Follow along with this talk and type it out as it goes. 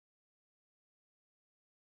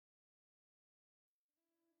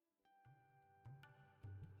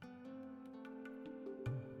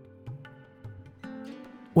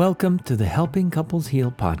Welcome to the Helping Couples Heal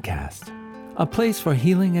podcast, a place for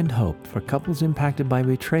healing and hope for couples impacted by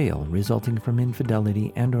betrayal resulting from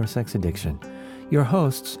infidelity and/or sex addiction. Your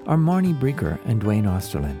hosts are Marnie Breeker and Dwayne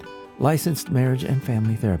Osterland, licensed marriage and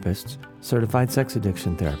family therapists, certified sex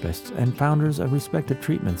addiction therapists, and founders of respective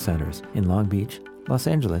treatment centers in Long Beach, Los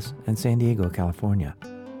Angeles, and San Diego, California.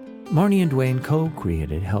 Marnie and Dwayne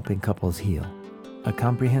co-created Helping Couples Heal, a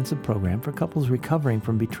comprehensive program for couples recovering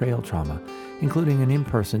from betrayal trauma, including an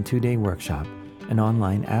in-person 2-day workshop, an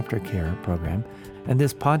online aftercare program, and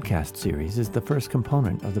this podcast series is the first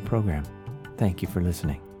component of the program. Thank you for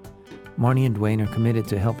listening. Marnie and Dwayne are committed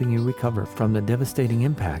to helping you recover from the devastating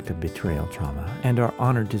impact of betrayal trauma and are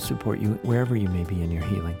honored to support you wherever you may be in your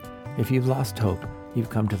healing. If you've lost hope,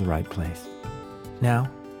 you've come to the right place.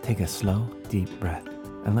 Now, take a slow, deep breath,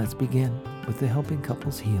 and let's begin with the Helping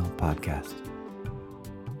Couples Heal podcast.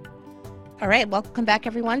 All right, welcome back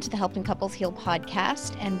everyone to the Helping Couples Heal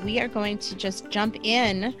podcast, and we are going to just jump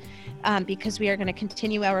in because we are going to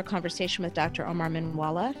continue our conversation with Dr. Omar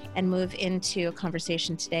Minwalla and move into a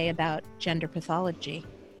conversation today about gender pathology.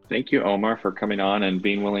 Thank you, Omar, for coming on and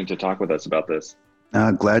being willing to talk with us about this.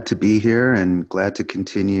 Glad to be here and glad to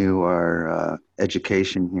continue our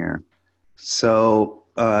education here. So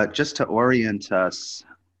just to orient us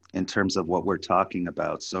in terms of what we're talking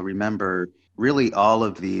about. So remember, really all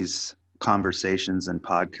of these conversations and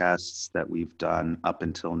podcasts that we've done up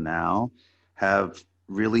until now have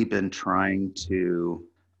really been trying to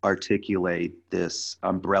articulate this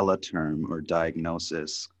umbrella term or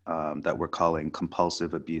diagnosis that we're calling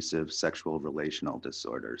compulsive abusive sexual relational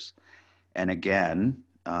disorders. And again,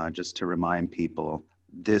 just to remind people,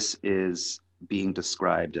 this is being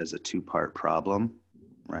described as a two-part problem,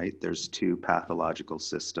 right? There's two pathological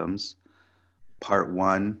systems. Part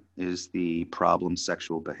one is the problem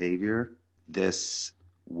sexual behavior. This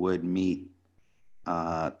would meet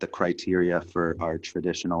the criteria for our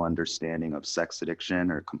traditional understanding of sex addiction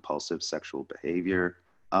or compulsive sexual behavior.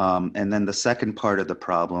 And then the second part of the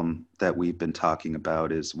problem that we've been talking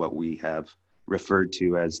about is what we have referred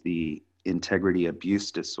to as the integrity abuse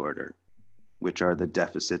disorder, which are the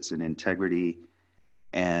deficits in integrity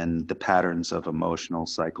and the patterns of emotional,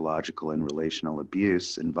 psychological, and relational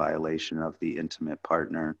abuse in violation of the intimate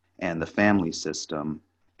partner and the family system.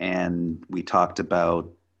 And we talked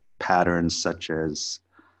about patterns such as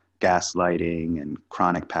gaslighting and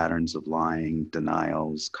chronic patterns of lying,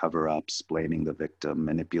 denials, cover-ups, blaming the victim,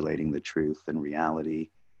 manipulating the truth and reality.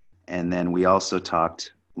 And then we also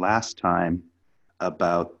talked last time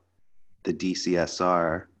about the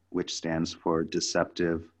DCSR, which stands for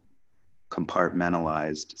deceptive,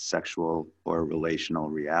 compartmentalized sexual or relational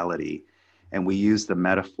reality. And we use the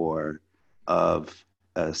metaphor of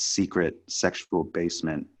a secret sexual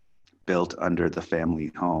basement built under the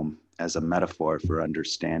family home as a metaphor for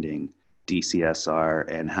understanding DCSR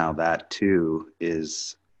and how that too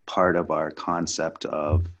is part of our concept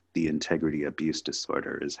of the integrity abuse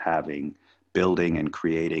disorder, is building and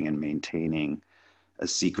creating and maintaining a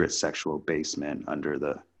secret sexual basement under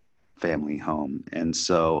the family home. And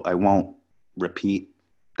so I won't repeat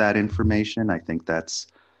that information. I think that's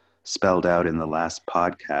spelled out in the last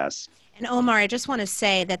podcast. And Omar, I just want to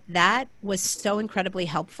say that was so incredibly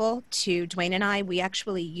helpful to Dwayne and I. We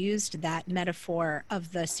actually used that metaphor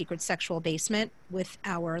of the secret sexual basement with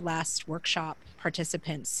our last workshop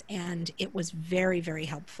participants, and it was very, very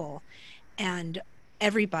helpful. And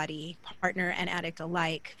everybody, partner and addict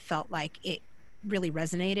alike, felt like it really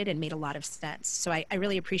resonated and made a lot of sense. So I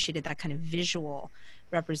really appreciated that kind of visual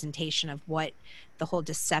representation of what the whole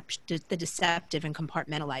deceptive and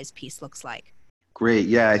compartmentalized piece looks like. Great.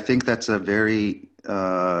 Yeah, I think that's a very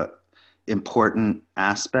important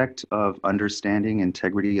aspect of understanding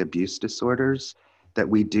integrity abuse disorders, that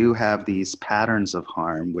we do have these patterns of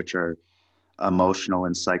harm, which are emotional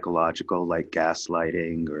and psychological, like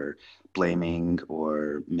gaslighting or blaming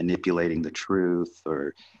or manipulating the truth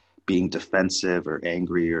or being defensive or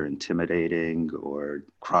angry or intimidating or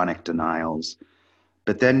chronic denials.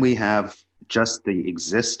 But then we have just the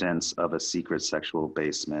existence of a secret sexual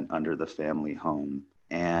basement under the family home.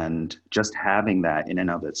 And just having that in and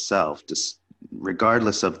of itself, just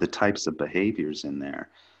regardless of the types of behaviors in there,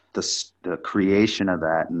 the creation of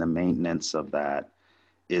that and the maintenance of that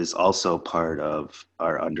is also part of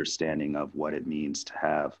our understanding of what it means to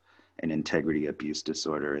have an integrity abuse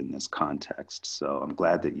disorder in this context. So I'm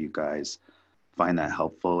glad that you guys find that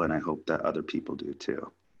helpful, and I hope that other people do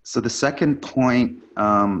too. So the second point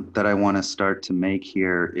that I want to start to make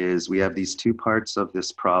here is we have these two parts of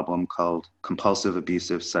this problem called compulsive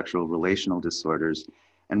abusive sexual relational disorders.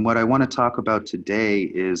 And what I want to talk about today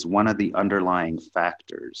is one of the underlying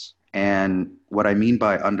factors And what I mean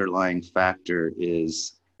by underlying factor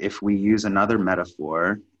is if we use another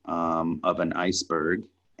metaphor of an iceberg,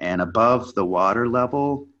 and above the water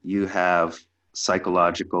level, you have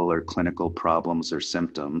psychological or clinical problems or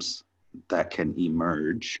symptoms that can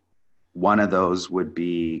emerge. One of those would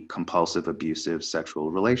be compulsive, abusive,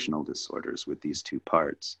 sexual relational disorders with these two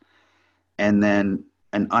parts. And then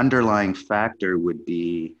an underlying factor would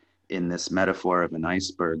be, in this metaphor of an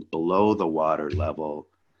iceberg, below the water level,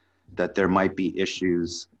 that there might be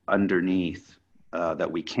issues underneath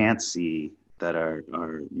that we can't see, that are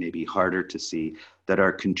maybe harder to see, that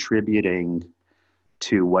are contributing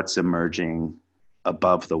to what's emerging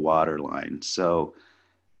above the waterline. So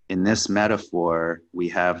in this metaphor, we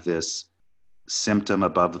have this symptom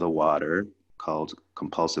above the water called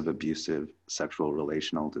compulsive abusive sexual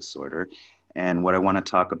relational disorder. And what I want to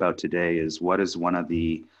talk about today is what is one of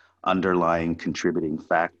the underlying contributing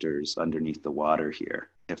factors underneath the water here,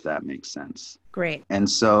 if that makes sense. Great. And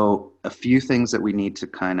so a few things that we need to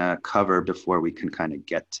kind of cover before we can kind of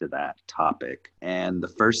get to that topic. And the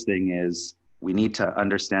first thing is we need to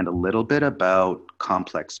understand a little bit about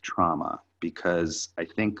complex trauma, because I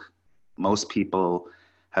think most people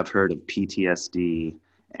have heard of PTSD,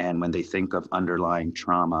 and when they think of underlying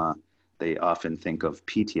trauma, they often think of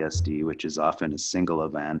PTSD, which is often a single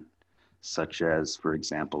event, such as, for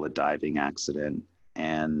example, a diving accident.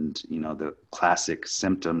 And, you know, the classic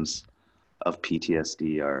symptoms of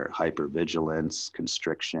PTSD are hypervigilance,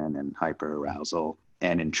 constriction, and hyperarousal,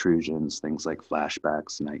 and intrusions, things like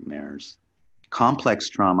flashbacks, nightmares. Complex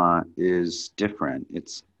trauma is different.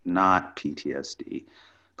 It's not PTSD.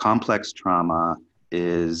 Complex trauma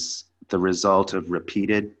is the result of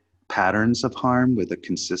repeated patterns of harm with a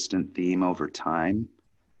consistent theme over time,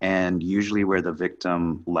 and usually where the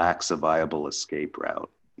victim lacks a viable escape route.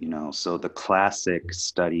 You know, so the classic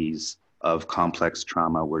studies of complex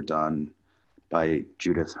trauma were done by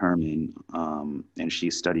Judith Herman, and she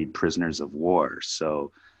studied prisoners of war.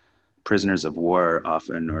 So prisoners of war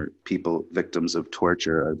often, or people, victims of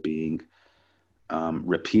torture, are being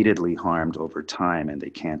repeatedly harmed over time and they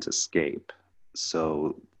can't escape.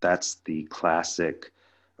 So that's the classic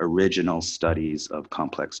original studies of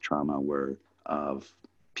complex trauma, were of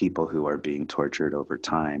people who are being tortured over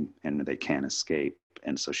time and they can't escape.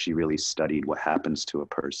 And so she really studied what happens to a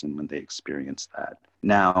person when they experience that.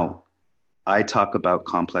 Now, I talk about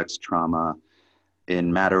complex trauma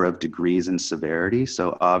in matter of degrees and severity.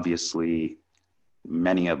 So obviously,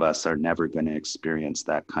 many of us are never going to experience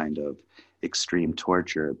that kind of extreme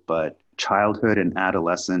torture, but childhood and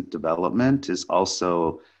adolescent development is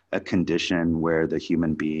also a condition where the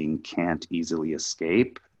human being can't easily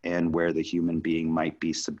escape and where the human being might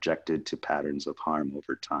be subjected to patterns of harm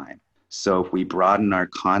over time. So if we broaden our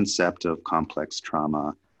concept of complex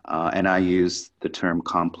trauma, and I use the term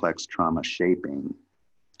complex trauma shaping,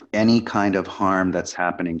 any kind of harm that's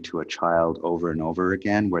happening to a child over and over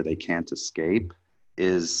again where they can't escape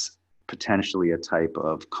is potentially a type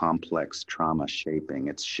of complex trauma shaping.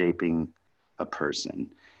 It's shaping a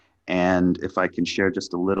person. And if I can share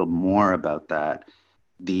just a little more about that,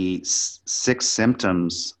 the 6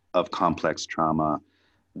 symptoms of complex trauma,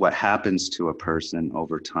 what happens to a person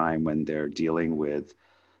over time when they're dealing with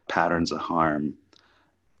patterns of harm,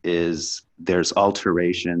 is there's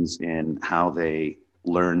alterations in how they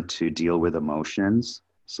learn to deal with emotions.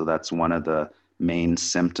 So that's one of the main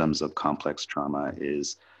symptoms of complex trauma,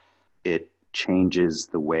 is it changes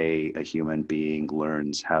the way a human being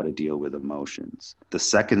learns how to deal with emotions. The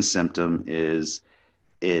second symptom is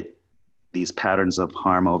these patterns of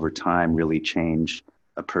harm over time really change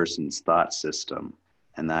a person's thought system.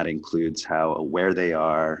 And that includes how aware they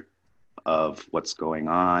are of what's going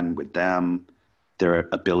on with them, their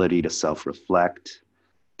ability to self-reflect,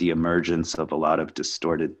 the emergence of a lot of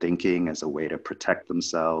distorted thinking as a way to protect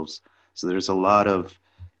themselves. So there's a lot of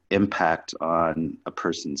impact on a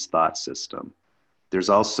person's thought system. There's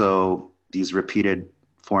also these repeated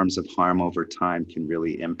forms of harm over time can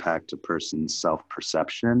really impact a person's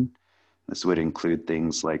self-perception. This would include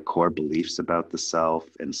things like core beliefs about the self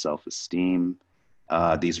and self-esteem.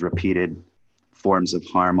 These repeated forms of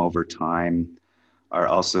harm over time are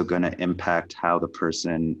also going to impact how the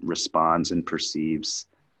person responds and perceives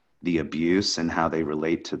the abuse and how they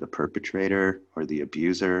relate to the perpetrator or the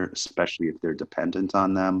abuser, especially if they're dependent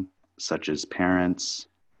on them, such as parents.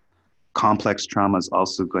 Complex trauma is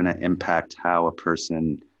also going to impact how a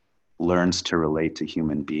person learns to relate to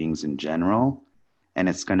human beings in general, and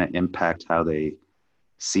it's going to impact how they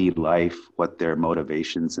see life, what their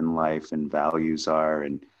motivations in life and values are,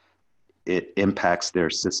 and it impacts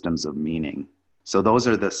their systems of meaning. So those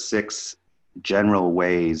are the 6 general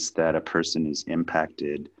ways that a person is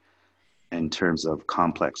impacted in terms of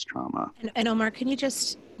complex trauma. And Omar, can you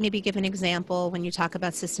just maybe give an example when you talk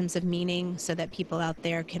about systems of meaning so that people out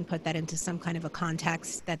there can put that into some kind of a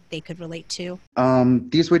context that they could relate to?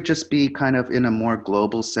 These would just be kind of in a more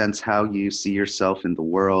global sense, how you see yourself in the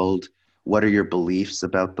world. What are your beliefs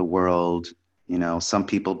about the world? You know, some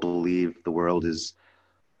people believe the world is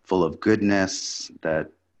full of goodness, that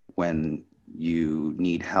when you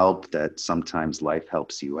need help, that sometimes life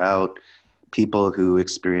helps you out. People who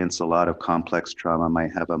experience a lot of complex trauma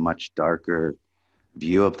might have a much darker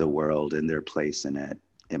view of the world and their place in it.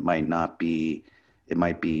 It might be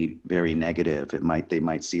very negative. They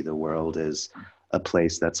might see the world as a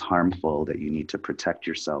place that's harmful that you need to protect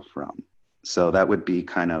yourself from. So that would be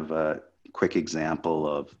kind of a quick example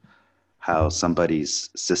of how somebody's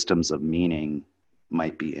systems of meaning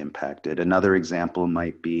might be impacted. Another example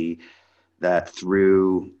might be that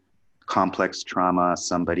through complex trauma,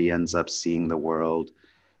 somebody ends up seeing the world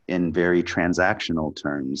in very transactional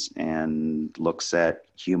terms and looks at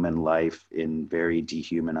human life in very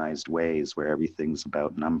dehumanized ways where everything's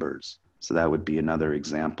about numbers. So that would be another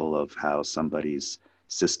example of how somebody's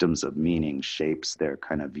systems of meaning shapes their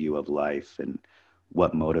kind of view of life and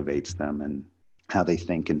what motivates them and how they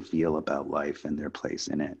think and feel about life and their place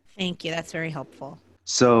in it. Thank you. That's very helpful.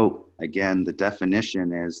 So again, the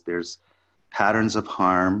definition is there's patterns of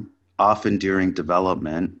harm, often during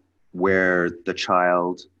development, where the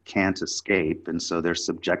child can't escape. And so they're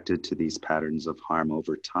subjected to these patterns of harm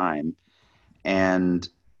over time. And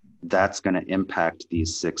that's going to impact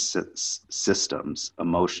these 6 systems: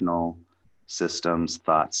 emotional systems,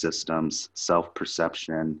 thought systems,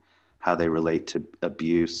 self-perception, how they relate to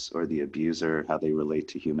abuse or the abuser, how they relate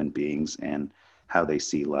to human beings, and how they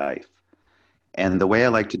see life. And the way I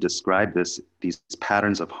like to describe this, these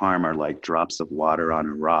patterns of harm are like drops of water on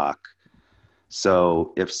a rock.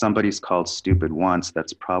 So if somebody's called stupid once,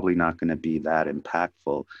 that's probably not going to be that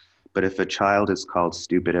impactful. But if a child is called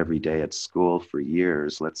stupid every day at school for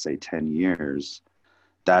years, let's say 10 years,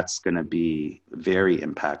 that's going to be very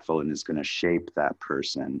impactful and is going to shape that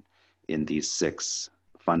person in these 6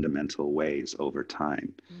 fundamental ways over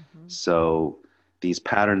time. Mm-hmm. So these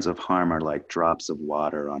patterns of harm are like drops of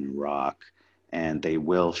water on a rock, and they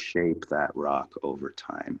will shape that rock over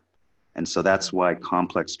time. And so that's why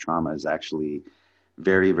complex trauma is actually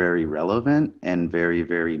very, very relevant and very,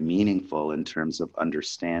 very meaningful in terms of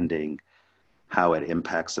understanding how it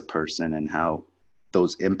impacts a person and how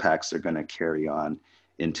those impacts are going to carry on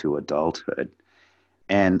into adulthood.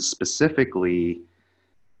 And specifically,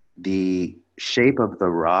 the shape of the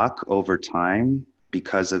rock over time,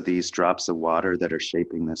 because of these drops of water that are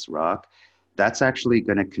shaping this rock, that's actually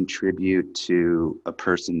going to contribute to a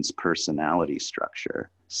person's personality structure.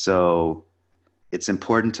 So it's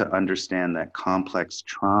important to understand that complex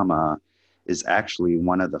trauma is actually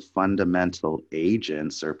one of the fundamental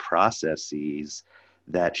agents or processes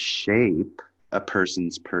that shape a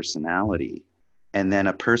person's personality. And then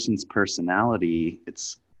a person's personality,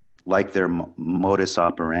 it's like their modus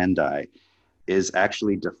operandi, is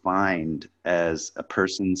actually defined as a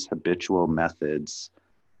person's habitual methods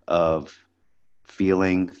of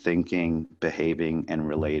feeling, thinking, behaving, and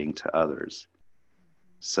relating to others.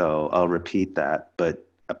 So I'll repeat that, but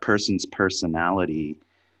a person's personality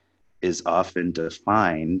is often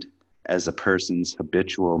defined as a person's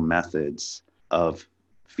habitual methods of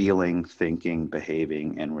feeling, thinking,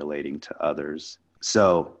 behaving, and relating to others.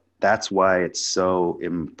 So that's why it's so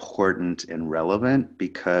important and relevant,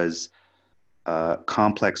 because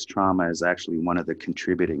complex trauma is actually one of the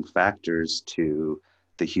contributing factors to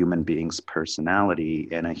the human being's personality,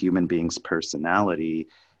 and a human being's personality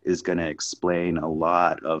is going to explain a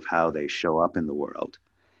lot of how they show up in the world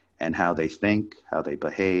and how they think, how they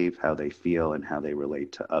behave, how they feel, and how they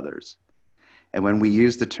relate to others. And when we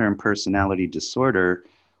use the term personality disorder,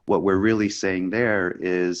 what we're really saying there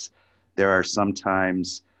is there are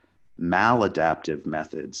sometimes maladaptive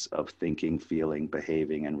methods of thinking, feeling,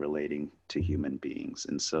 behaving, and relating to human beings.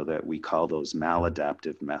 And so that we call those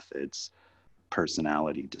maladaptive methods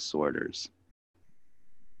personality disorders.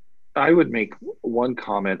 I would make one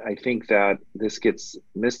comment. I think that this gets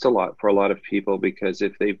missed a lot for a lot of people, because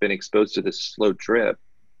if they've been exposed to this slow drip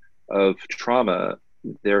of trauma,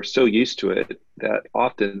 they're so used to it that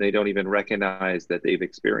often they don't even recognize that they've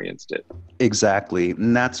experienced it. Exactly.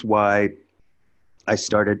 And that's why I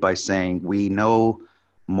started by saying we know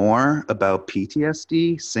more about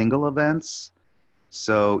PTSD, single events.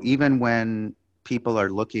 So even when people are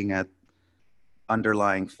looking at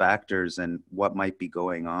underlying factors and what might be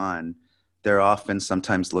going on, they're often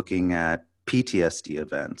sometimes looking at PTSD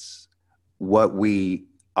events. What we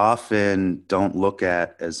often don't look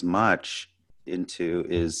at as much into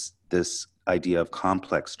is this idea of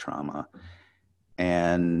complex trauma.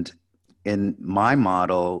 And in my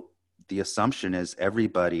model, the assumption is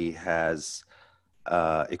everybody has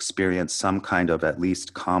experienced some kind of at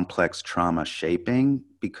least complex trauma shaping,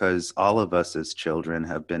 because all of us as children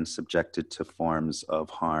have been subjected to forms of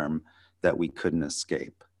harm that we couldn't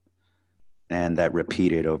escape and that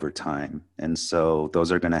repeated over time. And so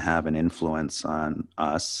those are going to have an influence on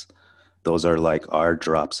us. Those are like our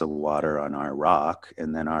drops of water on our rock,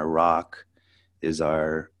 and then our rock is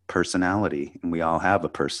our personality. And we all have a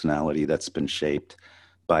personality that's been shaped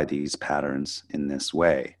by these patterns in this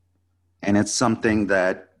way. And it's something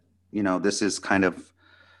that, you know, this is kind of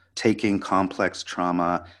taking complex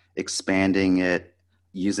trauma, expanding it,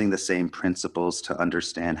 using the same principles to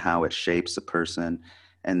understand how it shapes a person,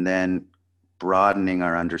 and then broadening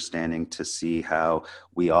our understanding to see how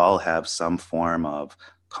we all have some form of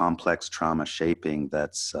complex trauma shaping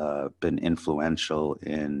that's been influential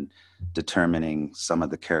in determining some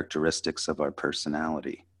of the characteristics of our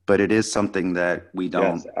personality. But it is something that we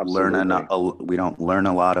don't learn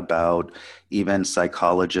a lot about. Even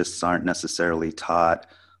psychologists aren't necessarily taught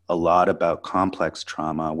a lot about complex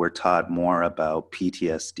trauma. We're taught more about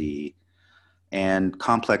PTSD, and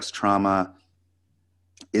complex trauma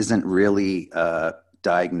isn't really a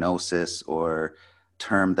diagnosis or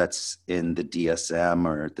term that's in the DSM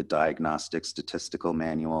or the Diagnostic Statistical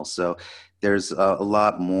Manual. So there's a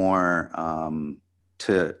lot more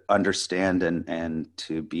to understand and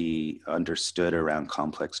to be understood around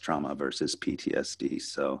complex trauma versus PTSD.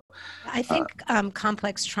 So I think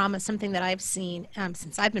complex trauma, something that I've seen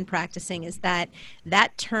since I've been practicing, is that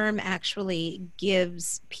term actually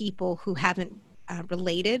gives people who haven't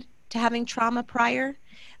related to having trauma prior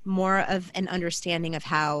more of an understanding of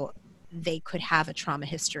how they could have a trauma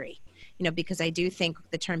history. You know, because I do think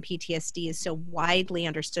the term PTSD is so widely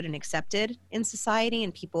understood and accepted in society,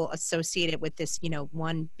 and people associate it with this, you know,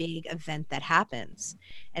 one big event that happens.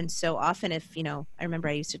 And so often if, you know, I remember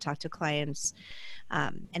I used to talk to clients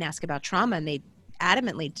and ask about trauma, and they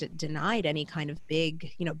adamantly denied any kind of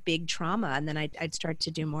big trauma. And then I'd start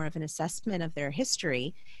to do more of an assessment of their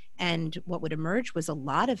history. And what would emerge was a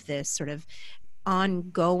lot of this sort of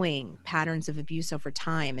ongoing patterns of abuse over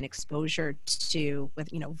time and exposure to,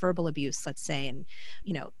 with, you know, verbal abuse, let's say, and,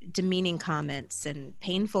 you know, demeaning comments and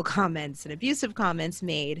painful comments and abusive comments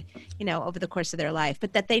made, you know, over the course of their life,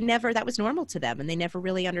 but that that was normal to them, and they never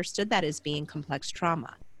really understood that as being complex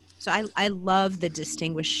trauma. So I love the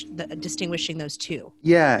distinguishing those two.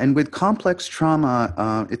 Yeah, and with complex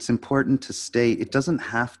trauma, it's important to state it doesn't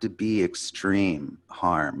have to be extreme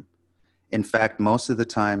harm. In fact, most of the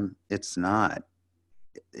time, it's not.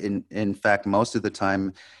 In fact, most of the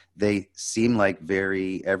time, they seem like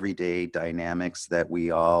very everyday dynamics that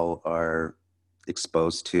we all are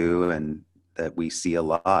exposed to and that we see a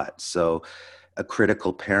lot. So a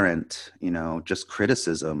critical parent, you know, just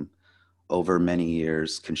criticism over many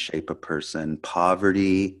years can shape a person.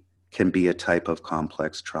 Poverty can be a type of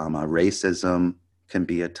complex trauma. Racism can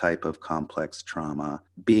be a type of complex trauma.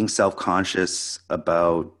 Being self-conscious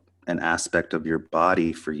about an aspect of your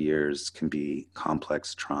body for years can be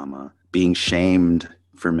complex trauma. Being shamed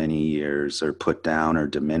for many years, or put down or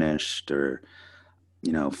diminished, or,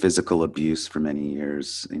 you know, physical abuse for many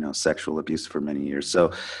years, you know, sexual abuse for many years.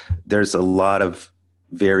 So there's a lot of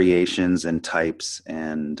variations and types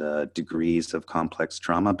and degrees of complex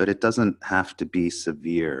trauma, but it doesn't have to be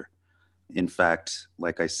severe. In fact,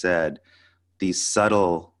 like I said, these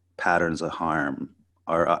subtle patterns of harm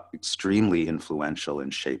are extremely influential in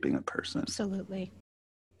shaping a person. Absolutely.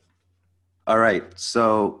 All right.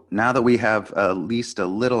 So now that we have at least a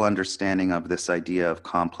little understanding of this idea of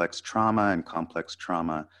complex trauma and complex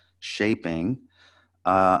trauma shaping,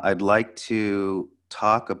 I'd like to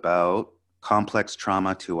talk about complex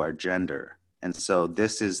trauma to our gender. And so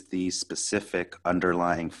this is the specific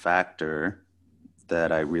underlying factor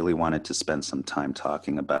that I really wanted to spend some time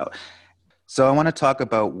talking about. So I want to talk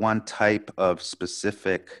about one type of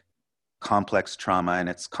specific complex trauma, and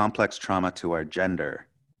it's complex trauma to our gender.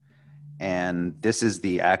 And this is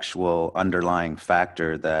the actual underlying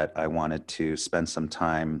factor that I wanted to spend some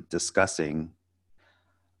time discussing.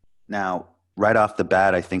 Now, right off the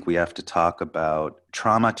bat, I think we have to talk about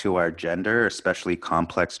trauma to our gender, especially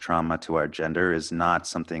complex trauma to our gender, is not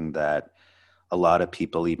something that a lot of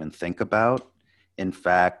people even think about. In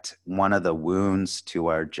fact, one of the wounds to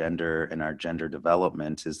our gender and our gender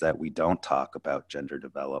development is that we don't talk about gender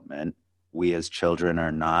development. We as children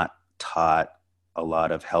are not taught a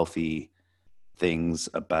lot of healthy things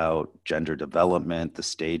about gender development, the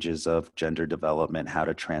stages of gender development, how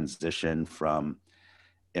to transition from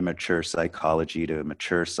immature psychology to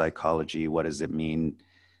mature psychology. What does it mean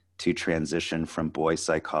to transition from boy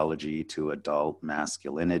psychology to adult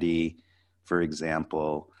masculinity, for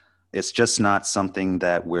example. It's just not something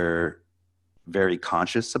that we're very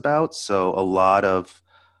conscious about. So a lot of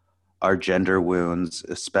our gender wounds,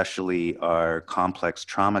 especially our complex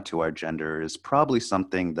trauma to our gender, is probably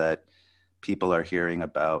something that people are hearing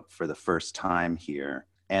about for the first time here.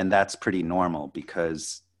 And that's pretty normal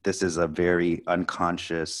because this is a very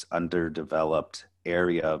unconscious, underdeveloped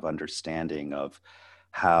area of understanding of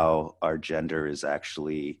how our gender is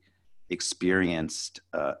actually experiencing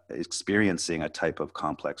a type of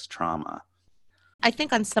complex trauma. I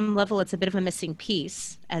think on some level it's a bit of a missing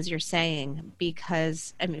piece, as you're saying,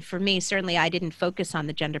 because I mean, for me, certainly I didn't focus on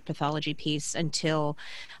the gender pathology piece until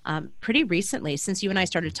pretty recently, since you and I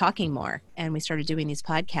started talking more and we started doing these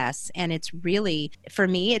podcasts. And it's really, for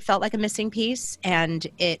me, it felt like a missing piece. And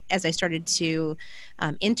as I started to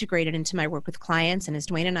integrate it into my work with clients, and as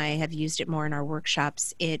Dwayne and I have used it more in our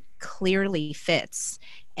workshops, it clearly fits.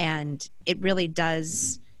 And it really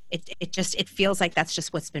does. It feels like that's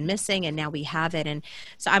just what's been missing, and now we have it. And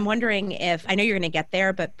so I'm wondering if, I know you're going to get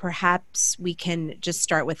there, but perhaps we can just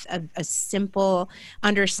start with a simple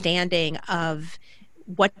understanding of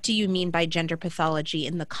what do you mean by gender pathology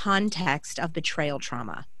in the context of betrayal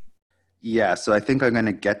trauma? Yeah, so I think I'm going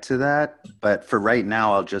to get to that, but for right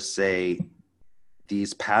now, I'll just say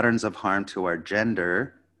these patterns of harm to our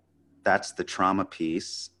gender, that's the trauma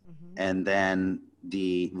piece. Mm-hmm. And then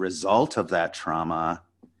the result of that trauma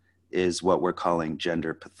is what we're calling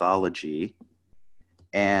gender pathology.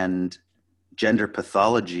 And gender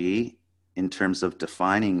pathology, in terms of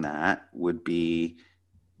defining that, would be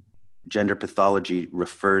gender pathology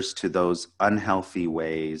refers to those unhealthy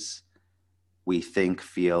ways we think,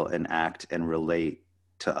 feel, and act and relate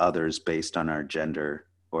to others based on our gender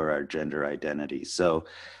or our gender identity. So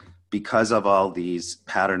because of all these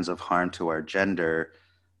patterns of harm to our gender,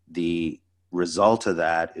 the result of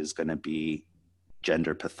that is going to be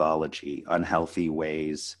gender pathology, unhealthy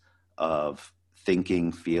ways of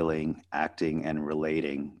thinking, feeling, acting, and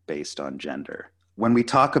relating based on gender. When we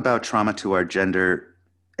talk about trauma to our gender,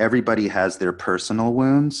 everybody has their personal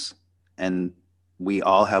wounds, and we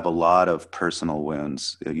all have a lot of personal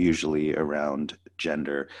wounds, usually around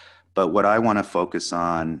gender. But what I want to focus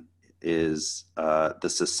on is the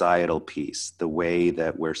societal piece, the way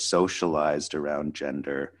that we're socialized around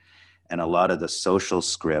gender, and a lot of the social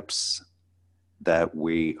scripts that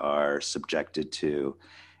we are subjected to.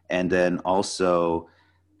 And then also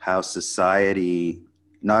how society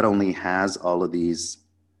not only has all of these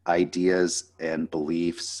ideas and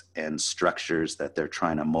beliefs and structures that they're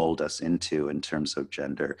trying to mold us into in terms of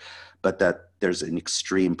gender, but that there's an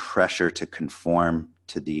extreme pressure to conform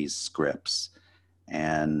to these scripts.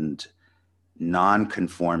 And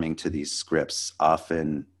non-conforming to these scripts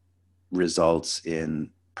often results in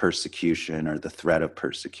persecution or the threat of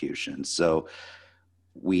persecution. So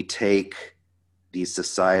we take these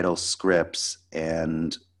societal scripts,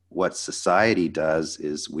 and what society does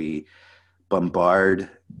is we bombard,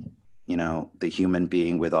 the human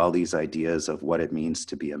being with all these ideas of what it means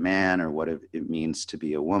to be a man or what it means to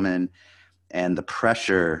be a woman. And the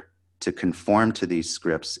pressure to conform to these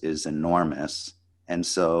scripts is enormous. And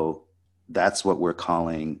so that's what we're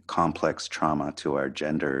calling complex trauma to our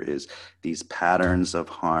gender, is these patterns of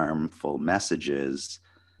harmful messages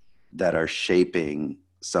that are shaping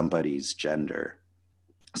somebody's gender.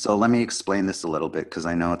 So let me explain this a little bit, because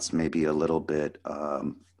I know it's maybe a little bit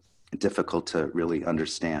difficult to really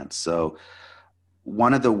understand. So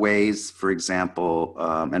one of the ways, for example,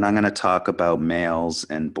 and I'm going to talk about males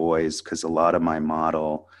and boys, because a lot of my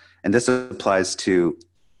model, and this applies to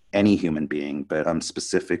any human being, but I'm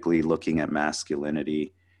specifically looking at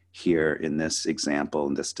masculinity here in this example,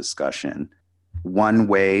 in this discussion. One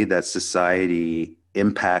way that society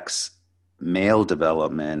impacts male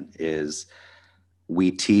development is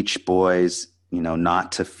we teach boys,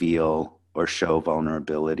 not to feel or show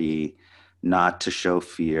vulnerability, not to show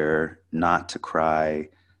fear, not to cry,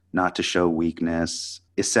 not to show weakness.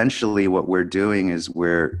 Essentially, what we're doing is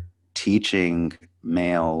we're teaching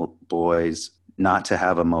male boys not to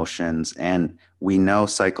have emotions. And we know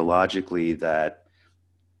psychologically that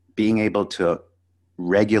being able to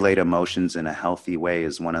regulate emotions in a healthy way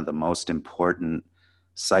is one of the most important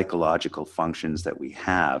psychological functions that we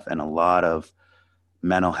have. And a lot of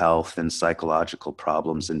mental health and psychological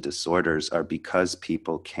problems and disorders are because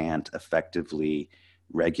people can't effectively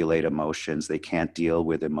regulate emotions. They can't deal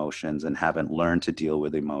with emotions and haven't learned to deal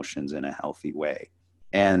with emotions in a healthy way.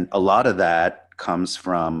 And a lot of that comes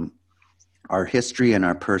from our history and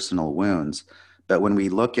our personal wounds. But when we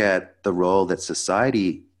look at the role that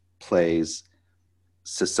society plays,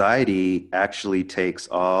 society actually takes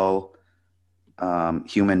all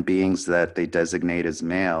human beings that they designate as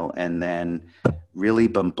male and then really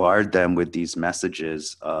bombard them with these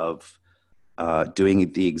messages of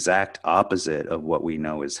doing the exact opposite of what we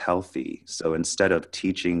know is healthy. So instead of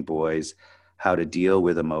teaching boys how to deal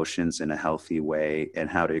with emotions in a healthy way and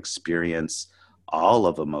how to experience all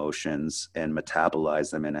of emotions and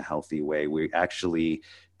metabolize them in a healthy way, we actually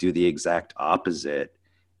do the exact opposite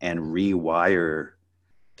and rewire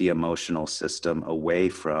the emotional system away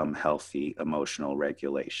from healthy emotional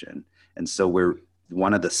regulation. And so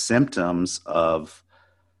one of the symptoms of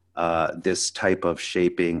this type of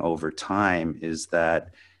shaping over time is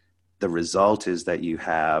that the result is that you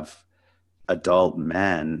have adult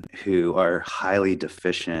men who are highly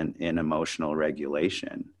deficient in emotional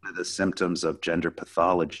regulation, the symptoms of gender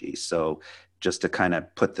pathology. So just to kind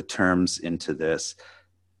of put the terms into this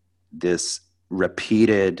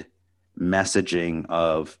repeated messaging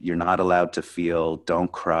of you're not allowed to feel,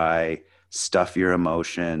 don't cry, stuff your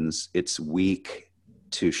emotions, it's weak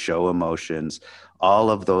to show emotions. All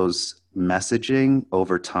of those messaging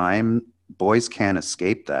over time, boys can't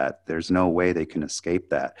escape that. There's no way they can escape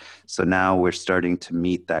that. So now we're starting to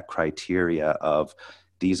meet that criteria of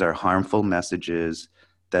these are harmful messages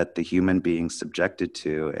that the human being's subjected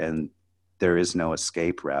to, and there is no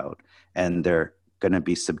escape route. And they're going to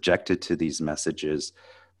be subjected to these messages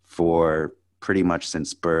for pretty much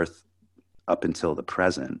since birth up until the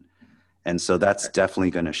present. And so that's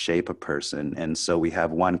definitely going to shape a person. And so we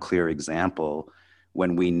have one clear example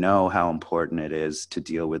when we know how important it is to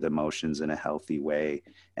deal with emotions in a healthy way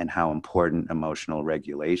and how important emotional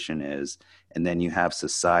regulation is. And then you have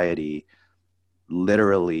society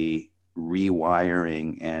literally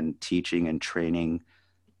rewiring and teaching and training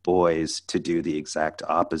boys to do the exact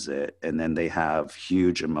opposite. And then they have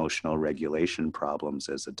huge emotional regulation problems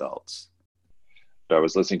as adults. I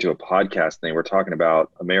was listening to a podcast and they were talking about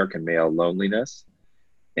American male loneliness.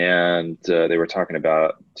 And they were talking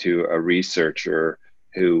about to a researcher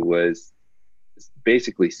who was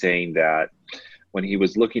basically saying that when he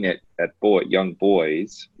was looking at young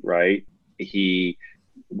boys, right, he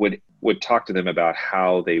would talk to them about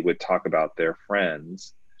how they would talk about their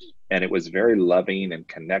friends. And it was very loving and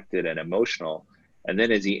connected and emotional. And then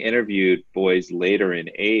as he interviewed boys later in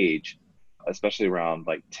age, especially around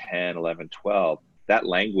like 10, 11, 12, that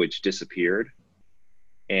language disappeared.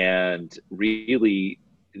 And really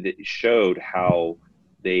it showed how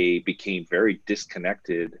they became very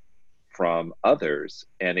disconnected from others.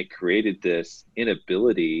 And it created this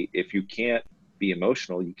inability. If you can't be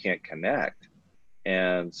emotional, you can't connect.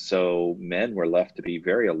 And so men were left to be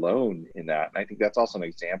very alone in that. And I think that's also an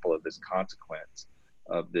example of this consequence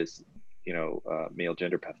of this, male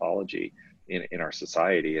gender pathology in our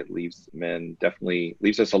society. It leaves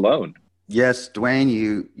us alone. Yes, Dwayne,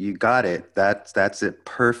 you got it. That's a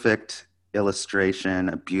perfect illustration,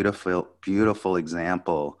 a beautiful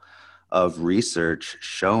example of research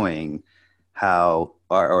showing how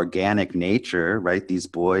our organic nature, right? These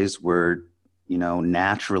boys were,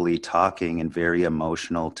 naturally talking in very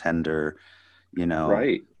emotional, tender,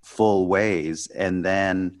 Right. full ways. And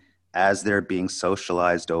then as they're being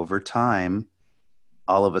socialized over time,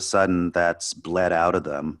 all of a sudden that's bled out of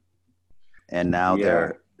them. And now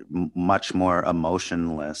they're much more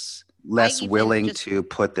emotionless, less willing to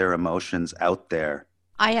put their emotions out there.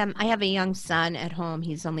 I have a young son at home.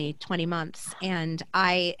 He's only 20 months. And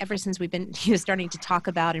ever since we've been starting to talk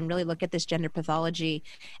about and really look at this gender pathology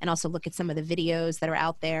and also look at some of the videos that are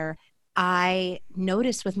out there, I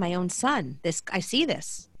noticed with my own son, I see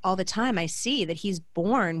this all the time. I see that he's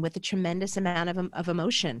born with a tremendous amount of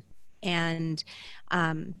emotion and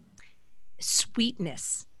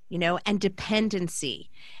sweetness, and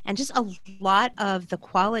dependency, and just a lot of the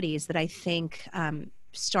qualities that I think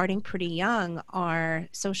starting pretty young are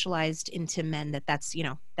socialized into men that's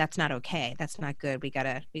not okay. That's not good. We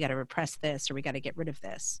gotta repress this, or we gotta get rid of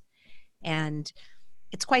this. And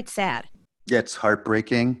it's quite sad. Yeah, it's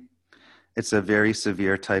heartbreaking. It's a very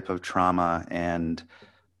severe type of trauma and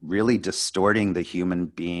really distorting the human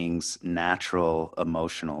being's natural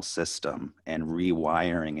emotional system and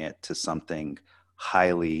rewiring it to something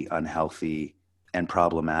highly unhealthy and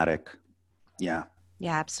problematic. Yeah.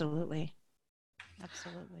 Yeah, absolutely.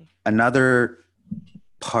 Absolutely. Another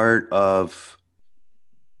part of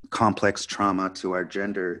complex trauma to our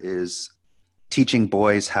gender is teaching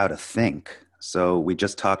boys how to think. So we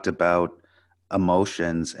just talked about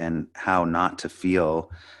emotions and how not to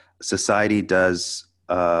feel. Society does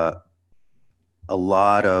a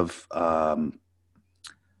lot of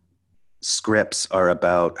scripts are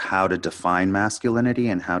about how to define masculinity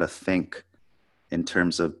and how to think in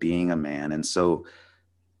terms of being a man. And so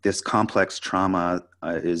this complex trauma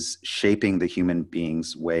is shaping the human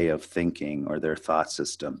being's way of thinking, or their thought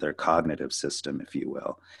system, their cognitive system, if you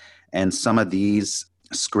will. And some of these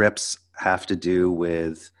scripts have to do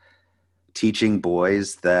with teaching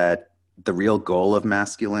boys that the real goal of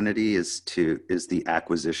masculinity is the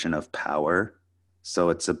acquisition of power. So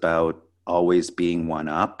it's about always being one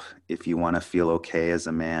up. If you want to feel okay as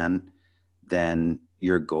a man, then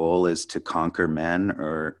your goal is to conquer men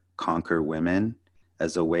or conquer women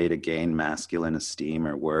as a way to gain masculine esteem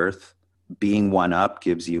or worth. Being one up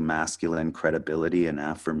gives you masculine credibility and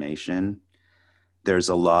affirmation. There's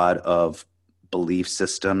a lot of belief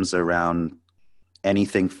systems around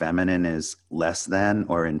anything feminine is less than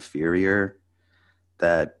or inferior,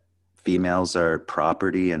 that females are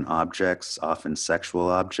property and objects, often sexual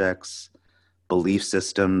objects. Belief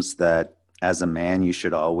systems that as a man you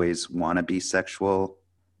should always want to be sexual,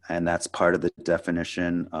 and that's part of the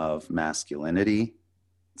definition of masculinity.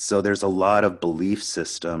 So there's a lot of belief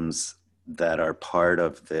systems that are part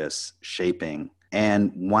of this shaping.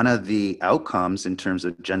 And one of the outcomes in terms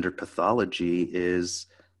of gender pathology is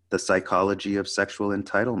the psychology of sexual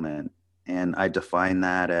entitlement. And I define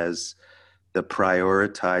that as the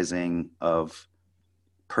prioritizing of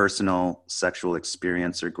personal sexual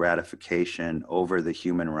experience or gratification over the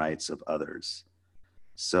human rights of others.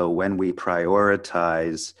 So when we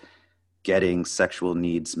prioritize getting sexual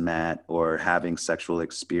needs met or having sexual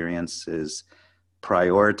experiences,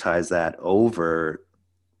 prioritize that over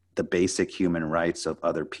the basic human rights of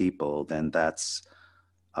other people, then that's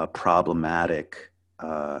a problematic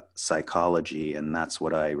psychology, and that's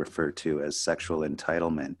what I refer to as sexual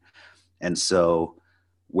entitlement. And so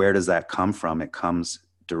where does that come from? It comes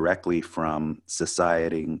directly from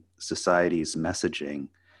society's messaging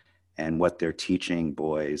and what they're teaching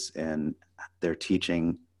boys, and they're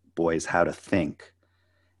teaching boys how to think.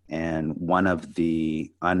 And one of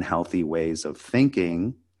the unhealthy ways of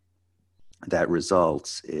thinking that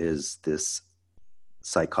results is this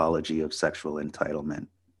psychology of sexual entitlement.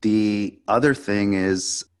 The other thing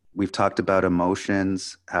is, we've talked about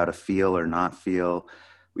emotions, how to feel or not feel.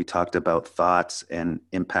 We talked about thoughts and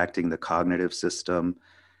impacting the cognitive system.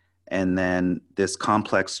 And then this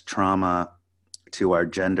complex trauma to our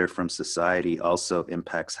gender from society also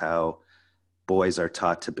impacts how boys are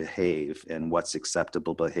taught to behave and what's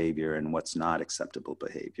acceptable behavior and what's not acceptable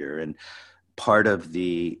behavior. And part of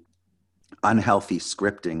the unhealthy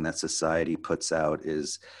scripting that society puts out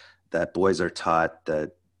is that boys are taught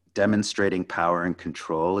that demonstrating power and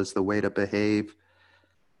control is the way to behave.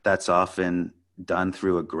 That's often done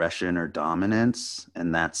through aggression or dominance,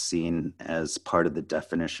 and that's seen as part of the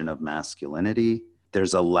definition of masculinity.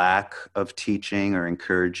 There's a lack of teaching or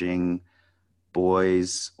encouraging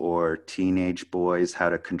boys or teenage boys how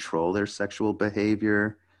to control their sexual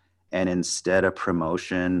behavior, and instead a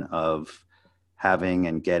promotion of having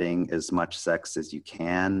and getting as much sex as you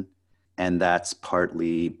can. And that's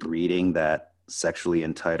partly breeding that sexually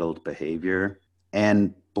entitled behavior.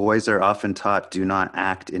 And boys are often taught, do not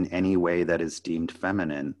act in any way that is deemed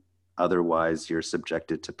feminine. Otherwise, you're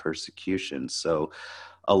subjected to persecution. So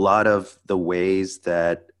a lot of the ways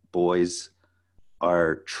that boys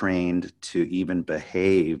are trained to even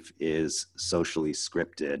behave is socially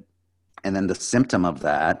scripted. And then the symptom of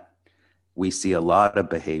that, we see a lot of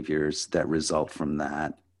behaviors that result from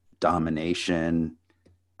that: domination,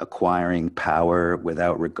 acquiring power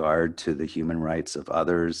without regard to the human rights of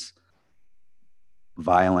others,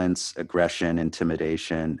 violence, aggression,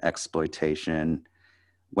 intimidation, exploitation.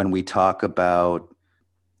 When we talk about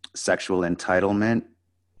sexual entitlement,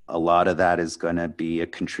 a lot of that is going to be a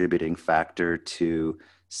contributing factor to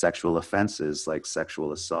sexual offenses like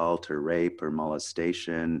sexual assault or rape or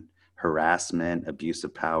molestation, harassment, abuse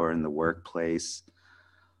of power in the workplace.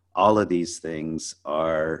 All of these things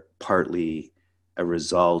are partly a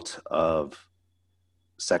result of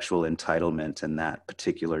sexual entitlement and that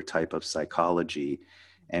particular type of psychology.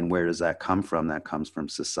 And where does that come from? That comes from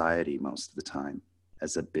society most of the time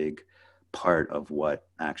as a big part of what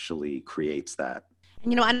actually creates that.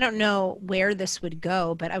 I don't know where this would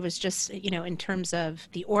go, but I was just, in terms of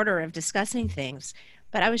the order of discussing things,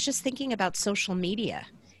 but I was just thinking about social media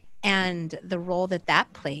and the role that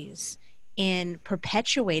that plays in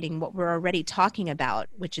perpetuating what we're already talking about,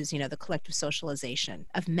 which is, the collective socialization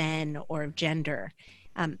of men or of gender.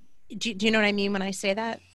 Do you know what I mean when I say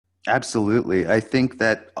that? Absolutely. I think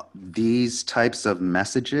that these types of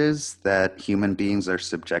messages that human beings are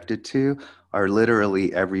subjected to are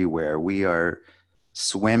literally everywhere. We are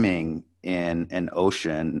swimming in an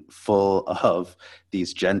ocean full of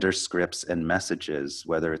these gender scripts and messages,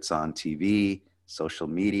 whether it's on TV, social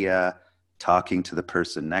media, talking to the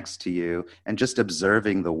person next to you, and just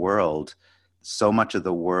observing the world. So much of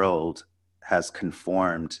the world has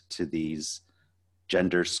conformed to these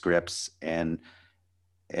gender scripts, and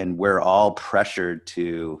we're all pressured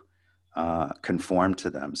to conform to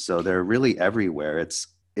them. So they're really everywhere.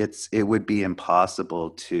 It would be impossible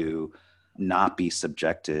to not be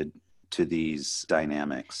subjected to these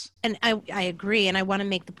dynamics. And I agree. And I want to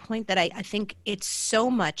make the point that I think it's so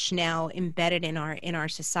much now embedded in our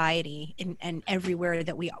society and everywhere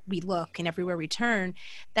that we look and everywhere we turn,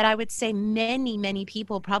 that I would say many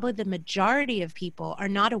people, probably the majority of people, are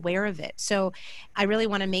not aware of it. So I really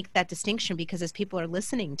want to make that distinction, because as people are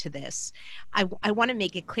listening to this, I want to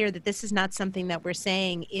make it clear that this is not something that we're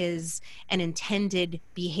saying is an intended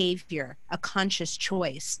behavior, a conscious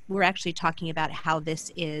choice. We're actually talking about how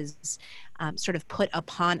this is sort of put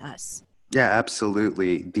upon us. Yeah,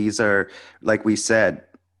 absolutely. These are, like we said,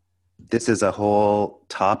 this is a whole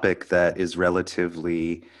topic that is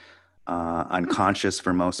relatively unconscious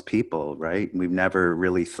for most people, right? We've never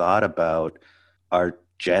really thought about our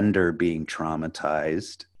gender being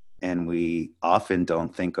traumatized, and we often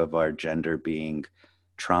don't think of our gender being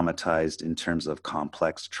traumatized in terms of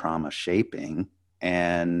complex trauma shaping.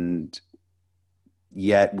 And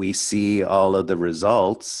yet we see all of the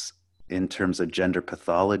results in terms of gender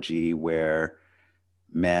pathology, where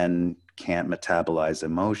men can't metabolize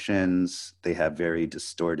emotions, they have very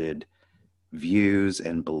distorted views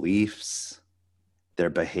and beliefs, their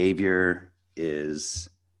behavior is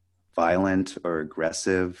violent or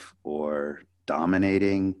aggressive or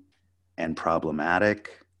dominating and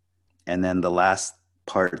problematic. And then the last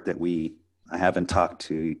part that I haven't talked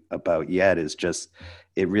to about yet is just,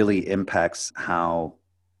 it really impacts how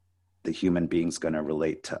the human being's going to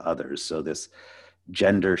relate to others. So this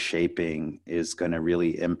gender shaping is going to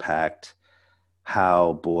really impact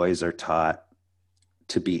how boys are taught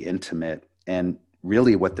to be intimate, and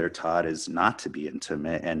really what they're taught is not to be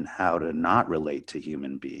intimate and how to not relate to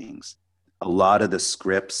human beings. A lot of the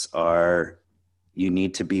scripts are, you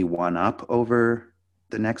need to be one up over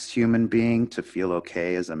the next human being to feel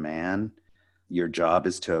okay as a man. Your job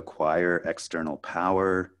is to acquire external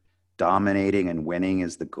power. Dominating and winning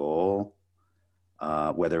is the goal,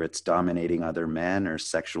 whether it's dominating other men or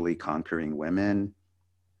sexually conquering women.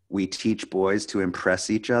 We teach boys to impress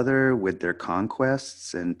each other with their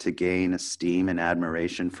conquests and to gain esteem and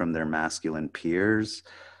admiration from their masculine peers.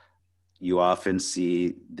 You often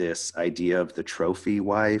see this idea of the trophy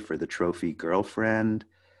wife or the trophy girlfriend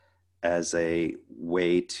as a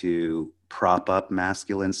way to prop up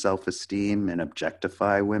masculine self-esteem and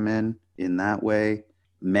objectify women in that way.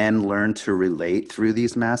 Men learn to relate through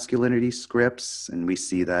these masculinity scripts, and we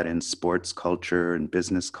see that in sports culture and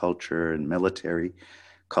business culture and military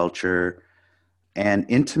culture. And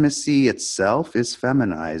intimacy itself is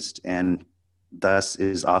feminized and thus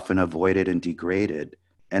is often avoided and degraded.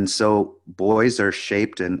 And so boys are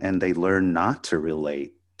shaped and they learn not to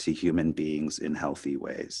relate to human beings in healthy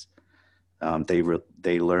ways.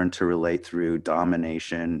 They learn to relate through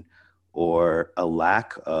domination or a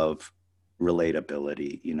lack of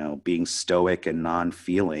relatability. Being stoic and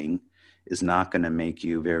non-feeling is not going to make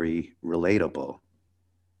you very relatable.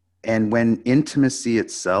 And when intimacy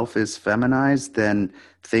itself is feminized, then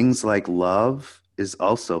things like love is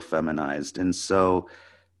also feminized. And so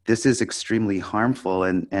this is extremely harmful.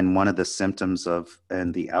 And one of the symptoms of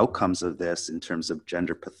and the outcomes of this in terms of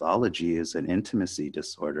gender pathology is an intimacy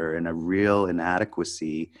disorder and a real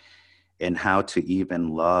inadequacy in how to even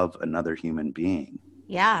love another human being.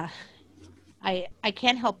 Yeah. I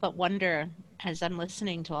can't help but wonder, as I'm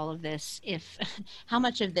listening to all of this, if how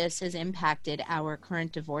much of this has impacted our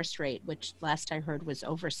current divorce rate, which last I heard was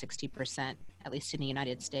over 60%, at least in the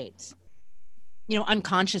United States.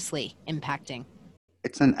 Unconsciously impacting.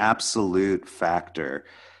 It's an absolute factor.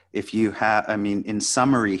 If you have, in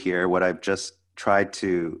summary here, what I've just tried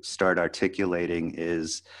to start articulating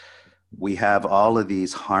is we have all of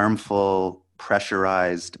these harmful,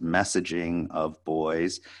 pressurized messaging of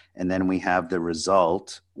boys, and then we have the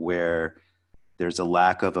result where there's a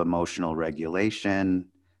lack of emotional regulation,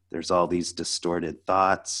 there's all these distorted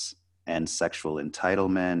thoughts and sexual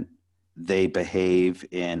entitlement. They behave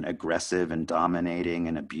in aggressive and dominating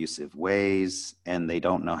and abusive ways, and they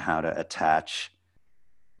don't know how to attach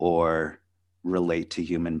or relate to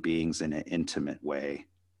human beings in an intimate way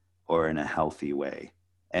or in a healthy way.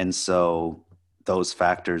 And so those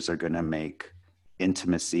factors are going to make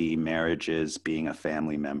intimacy, marriages, being a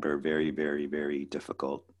family member very, very, very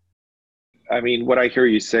difficult. What I hear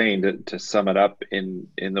you saying, to sum it up in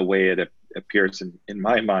the way it appears in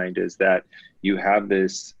my mind, is that you have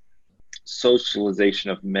this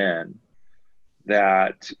socialization of men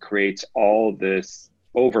that creates all this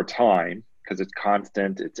over time, because it's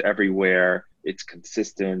constant, it's everywhere, it's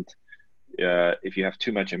consistent. If you have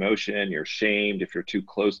too much emotion, you're shamed. If you're too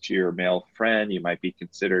close to your male friend, you might be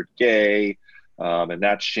considered gay. And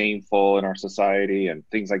that's shameful in our society, and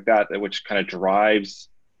things like that, which kind of drives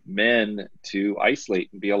men to isolate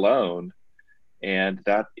and be alone. And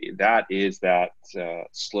that is that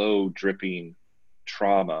slow dripping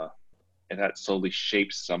trauma, and that slowly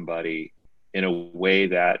shapes somebody in a way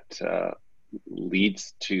that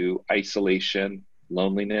leads to isolation,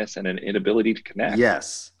 loneliness, and an inability to connect.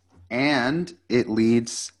 Yes. And it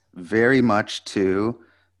leads very much to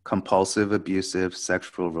compulsive, abusive,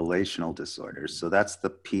 sexual relational disorders. So that's the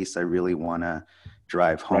piece I really want to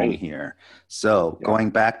drive home here. So going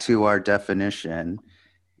back to our definition,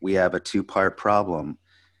 we have a two-part problem.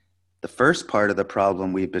 The first part of the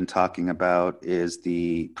problem we've been talking about is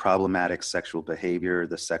the problematic sexual behavior,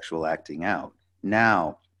 the sexual acting out.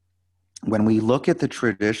 Now, when we look at the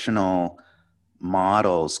traditional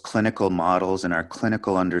models, clinical models, and our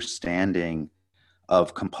clinical understanding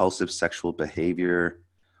of compulsive sexual behavior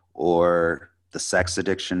or the sex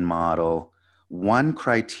addiction model, one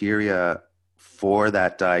criteria for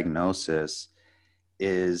that diagnosis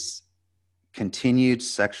is continued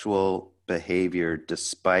sexual behavior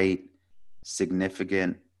despite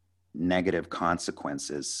significant negative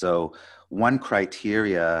consequences. So one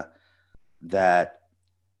criteria that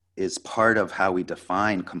is part of how we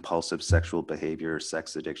define compulsive sexual behavior or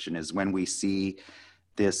sex addiction is when we see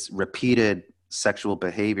this repeated sexual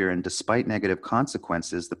behavior and despite negative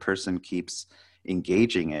consequences, the person keeps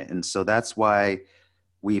engaging it. And so that's why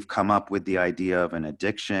we've come up with the idea of an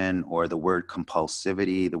addiction or the word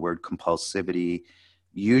compulsivity. The word compulsivity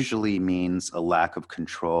usually means a lack of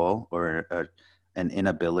control or an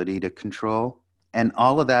inability to control. And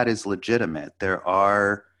all of that is legitimate. There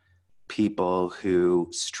are people who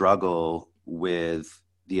struggle with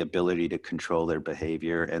the ability to control their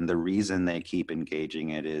behavior. And the reason they keep engaging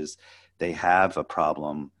it is they have a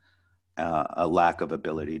problem, a lack of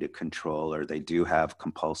ability to control, or they do have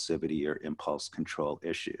compulsivity or impulse control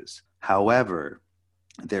issues. However,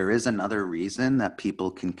 there is another reason that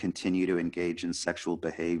people can continue to engage in sexual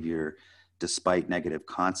behavior despite negative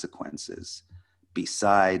consequences,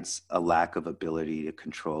 besides a lack of ability to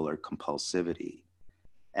control or compulsivity.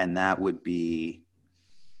 And that would be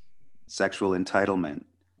sexual entitlement.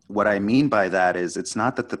 What I mean by that is it's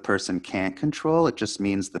not that the person can't control, it just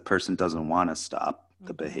means the person doesn't want to stop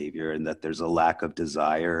the behavior, and that there's a lack of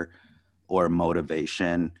desire or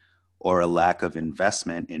motivation or a lack of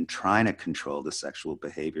investment in trying to control the sexual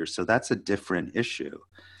behavior. So that's a different issue.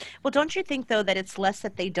 Well, don't you think, though, that it's less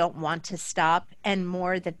that they don't want to stop and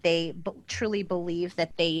more that they truly believe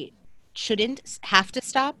that they shouldn't have to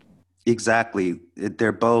stop? Exactly.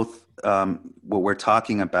 They're both, what we're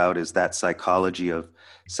talking about is that psychology of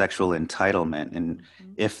sexual entitlement. And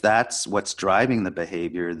if that's what's driving the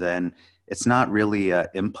behavior, then it's not really an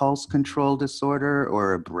impulse control disorder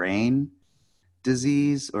or a brain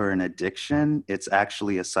disease or an addiction. It's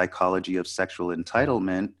actually a psychology of sexual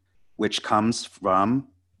entitlement, which comes from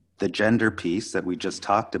the gender piece that we just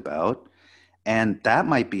talked about. And that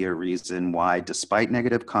might be a reason why, despite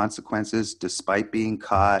negative consequences, despite being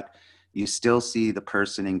caught, you still see the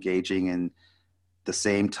person engaging in the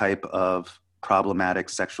same type of problematic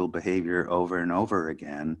sexual behavior over and over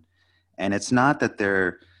again. And it's not that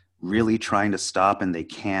they're really trying to stop and they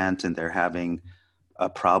can't, and they're having a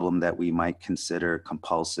problem that we might consider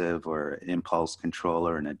compulsive or impulse control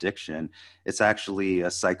or an addiction. It's actually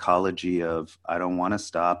a psychology of, I don't want to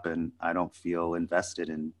stop and I don't feel invested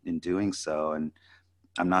in doing so, and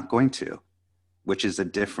I'm not going to, which is a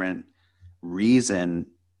different reason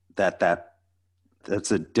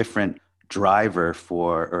that's a different driver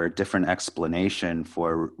for, or a different explanation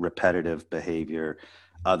for repetitive behavior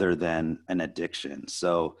other than an addiction.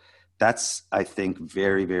 So that's, I think,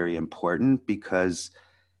 very, very important, because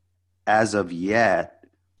as of yet,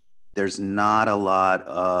 there's not a lot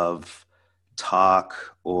of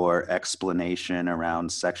talk or explanation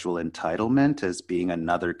around sexual entitlement as being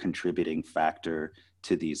another contributing factor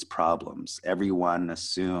to these problems. Everyone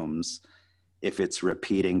assumes if it's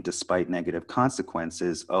repeating despite negative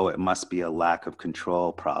consequences, oh, it must be a lack of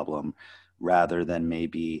control problem, rather than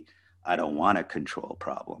maybe I don't want a control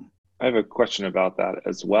problem. I have a question about that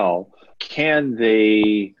as well. Can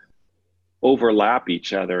they overlap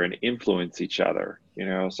each other and influence each other? You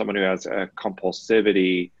know, someone who has a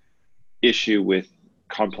compulsivity issue with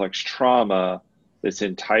complex trauma, this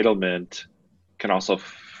entitlement can also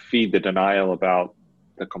feed the denial about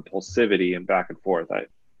the compulsivity, and back and forth.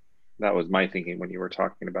 That was my thinking when you were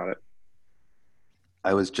talking about it.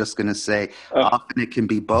 I was just going to say, Oh, often it can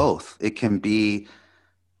be both. It can be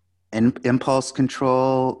an impulse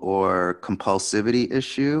control or compulsivity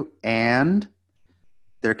issue, and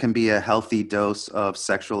there can be a healthy dose of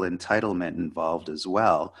sexual entitlement involved as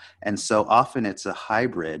well. And so often it's a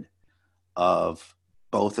hybrid of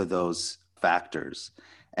both of those factors.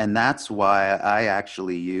 And that's why I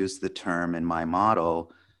actually use the term in my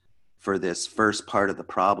model for this first part of the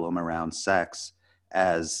problem around sex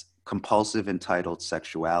as compulsive entitled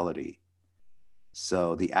sexuality.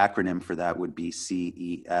 So the acronym for that would be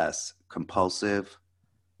CES, compulsive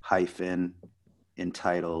hyphen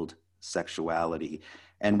entitled sexuality.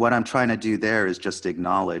 And what I'm trying to do there is just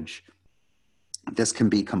acknowledge this can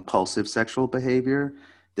be compulsive sexual behavior.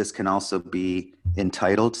 This can also be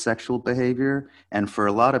entitled sexual behavior. And for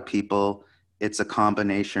a lot of people, it's a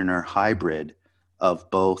combination or hybrid of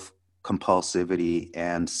both compulsivity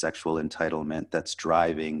and sexual entitlement that's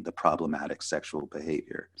driving the problematic sexual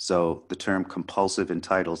behavior. So the term compulsive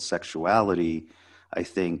entitled sexuality, I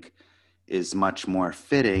think, is much more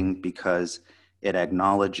fitting because it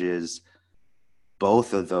acknowledges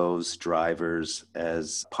both of those drivers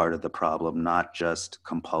as part of the problem, not just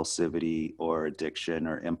compulsivity or addiction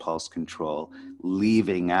or impulse control,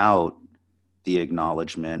 leaving out the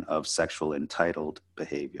acknowledgement of sexual entitled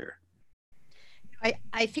behavior.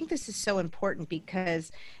 I think this is so important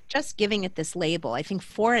because just giving it this label, I think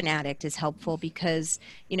for an addict is helpful because,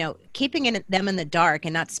 keeping them in the dark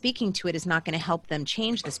and not speaking to it is not going to help them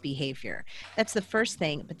change this behavior. That's the first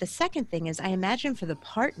thing. But the second thing is I imagine for the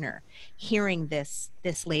partner hearing this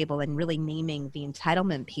label and really naming the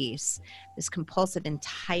entitlement piece, this compulsive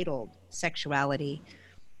entitled sexuality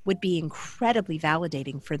would be incredibly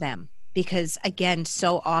validating for them. Because again,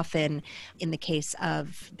 so often in the case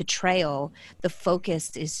of betrayal, the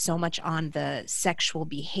focus is so much on the sexual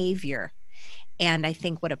behavior. And I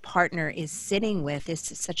think what a partner is sitting with is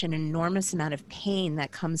such an enormous amount of pain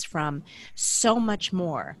that comes from so much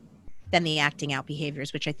more than the acting out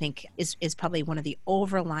behaviors, which I think is probably one of the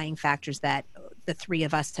overlying factors that the three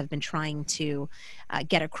of us have been trying to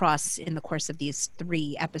get across in the course of these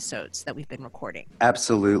 3 episodes that we've been recording.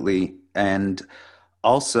 Absolutely. And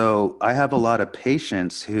also, I have a lot of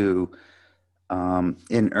patients who,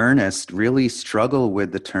 in earnest, really struggle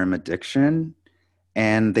with the term addiction,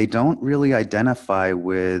 and they don't really identify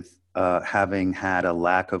with having had a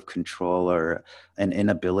lack of control or an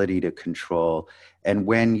inability to control. And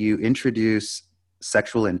when you introduce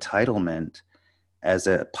sexual entitlement as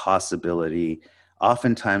a possibility,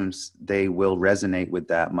 oftentimes they will resonate with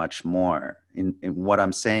that much more. And what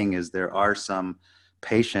I'm saying is there are some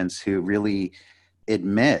patients who really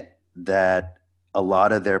admit that a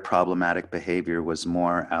lot of their problematic behavior was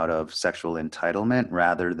more out of sexual entitlement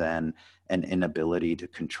rather than an inability to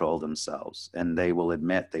control themselves. And they will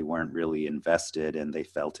admit they weren't really invested and they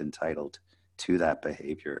felt entitled to that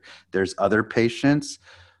behavior. There's other patients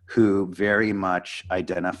who very much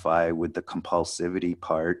identify with the compulsivity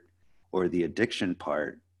part or the addiction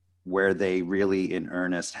part, where they really in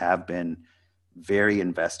earnest have been very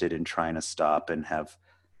invested in trying to stop and have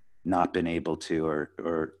not been able to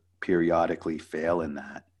or periodically fail in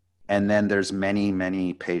that. And then there's many,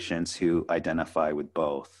 many patients who identify with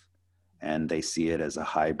both and they see it as a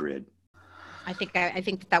hybrid. I think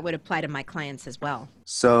that would apply to my clients as well.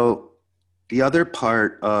 So the other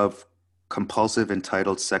part of compulsive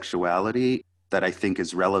entitled sexuality that I think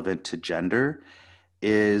is relevant to gender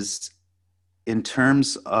is in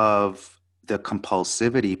terms of the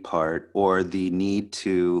compulsivity part or the need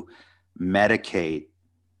to medicate.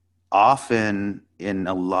 Often in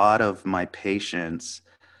a lot of my patients,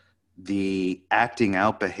 the acting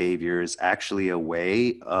out behavior is actually a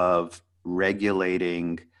way of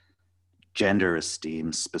regulating gender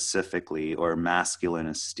esteem specifically, or masculine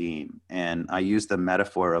esteem. And I use the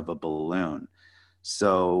metaphor of a balloon.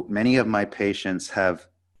 So many of my patients have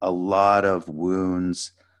a lot of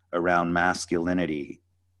wounds around masculinity.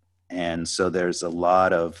 And so there's a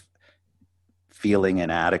lot of feeling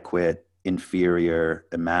inadequate, inferior,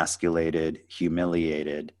 emasculated,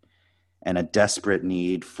 humiliated, and a desperate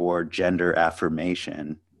need for gender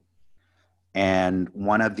affirmation. And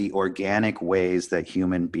one of the organic ways that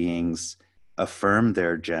human beings affirm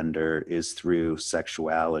their gender is through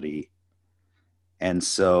sexuality. And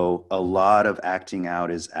so a lot of acting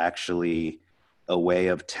out is actually a way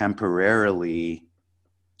of temporarily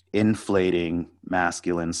inflating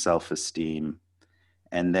masculine self-esteem.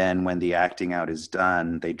 And then when the acting out is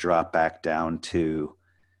done, they drop back down to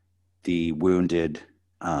the wounded,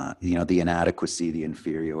 the inadequacy, the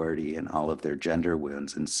inferiority, and all of their gender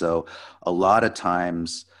wounds. And so a lot of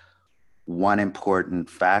times one important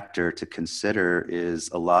factor to consider is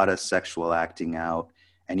a lot of sexual acting out,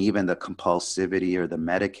 and even the compulsivity or the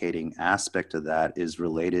medicating aspect of that is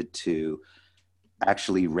related to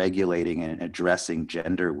actually regulating and addressing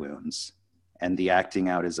gender wounds. And the acting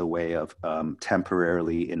out is a way of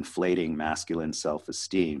temporarily inflating masculine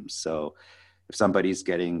self-esteem. So if somebody's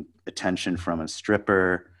getting attention from a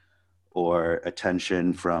stripper or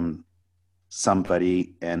attention from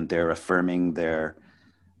somebody and they're affirming their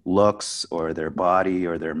looks or their body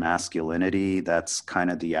or their masculinity, that's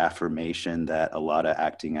kind of the affirmation that a lot of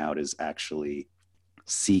acting out is actually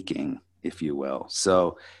seeking, if you will.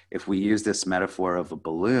 So if we use this metaphor of a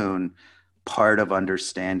balloon, part of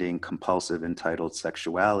understanding compulsive entitled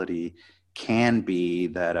sexuality can be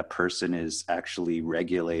that a person is actually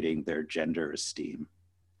regulating their gender esteem.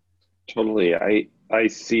 Totally. I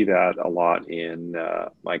see that a lot in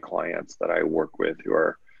my clients that I work with who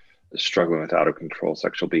are struggling with out of control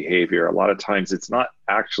sexual behavior. A lot of times it's not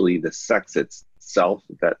actually the sex itself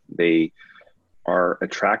that they are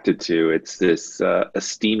attracted to. It's this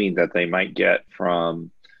esteeming that they might get from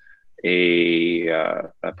a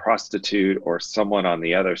prostitute or someone on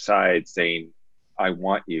the other side saying, I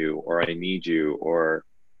want you, or I need you, or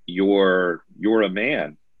you're a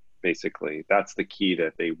man. Basically, that's the key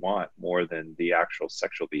that they want more than the actual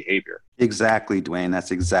sexual behavior. Exactly, Dwayne.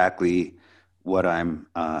 That's exactly what I'm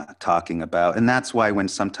talking about. And that's why when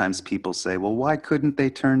sometimes people say, well, why couldn't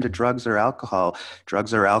they turn to drugs or alcohol?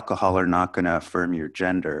 Drugs or alcohol are not going to affirm your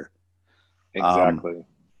gender. Exactly.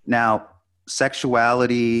 Now,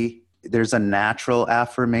 sexuality, there's a natural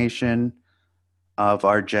affirmation of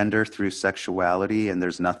our gender through sexuality, and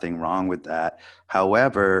there's nothing wrong with that.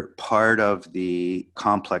 However, part of the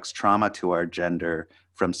complex trauma to our gender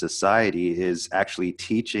from society is actually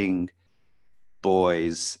teaching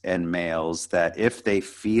boys and males that if they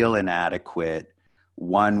feel inadequate,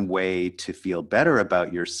 one way to feel better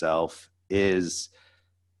about yourself is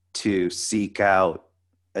to seek out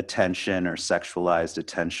attention or sexualized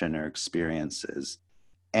attention or experiences.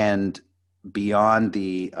 And beyond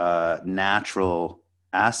the natural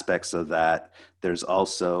aspects of that, there's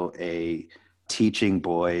also a teaching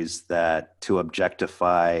boys that to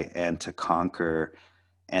objectify and to conquer.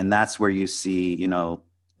 And that's where you see, you know,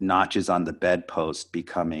 notches on the bedpost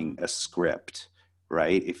becoming a script,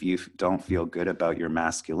 right? If you don't feel good about your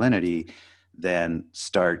masculinity, then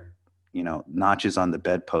start, you know, notches on the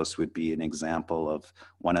bedpost would be an example of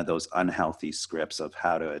one of those unhealthy scripts of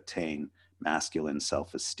how to attain masculine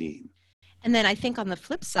self-esteem. And then I think on the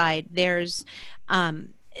flip side, there's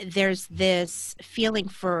this feeling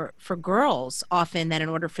for girls often that in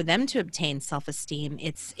order for them to obtain self-esteem,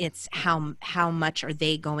 it's how much are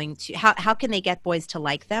they going to, how can they get boys to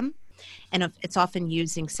like them? And it's often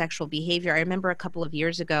using sexual behavior. I remember a couple of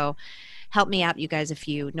years ago, help me out, you guys, if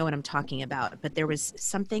you know what I'm talking about, but there was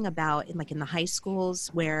something about in the high schools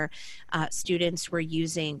where students were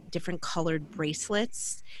using different colored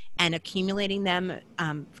bracelets and accumulating them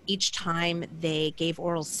each time they gave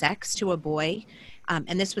oral sex to a boy.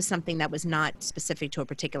 And this was something that was not specific to a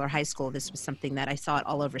particular high school. This was something that I saw it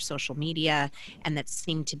all over social media, and that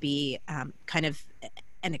seemed to be kind of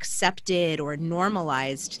an accepted or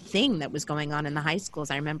normalized thing that was going on in the high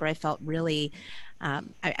schools. I remember I felt really,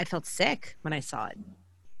 I felt sick when I saw it.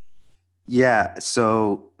 Yeah.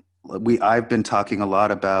 So I've been talking a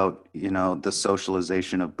lot about, you know, the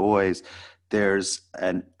socialization of boys. There's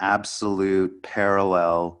an absolute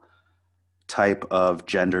parallel type of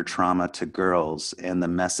gender trauma to girls and the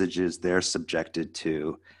messages they're subjected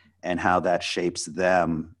to and how that shapes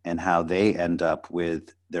them and how they end up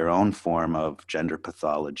with their own form of gender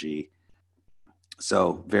pathology.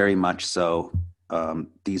 So very much so,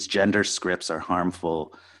 these gender scripts are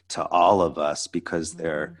harmful to all of us because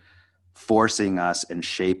they're forcing us and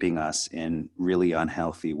shaping us in really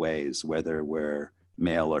unhealthy ways, whether we're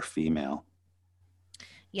male or female.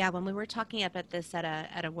 Yeah, when we were talking about this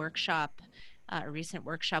at a workshop, a recent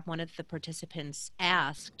workshop, one of the participants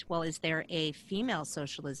asked, well, is there a female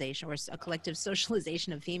socialization or a collective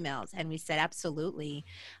socialization of females? And we said, absolutely.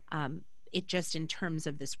 It just, in terms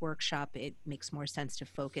of this workshop, it makes more sense to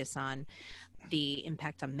focus on the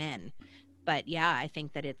impact on men. But yeah, I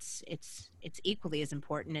think that it's equally as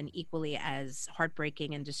important and equally as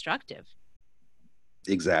heartbreaking and destructive.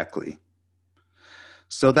 Exactly.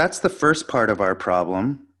 So that's the first part of our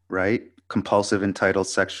problem, right? Compulsive entitled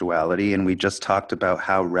sexuality. And we just talked about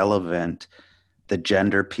how relevant the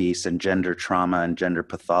gender piece and gender trauma and gender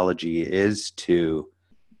pathology is to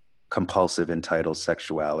compulsive entitled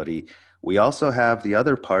sexuality. We also have the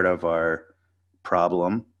other part of our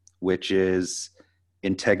problem, which is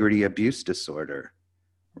integrity abuse disorder.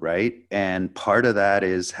 right? And part of that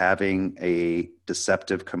is having a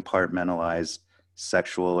deceptive, compartmentalized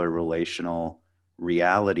sexual or relational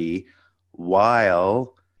reality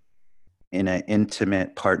while in an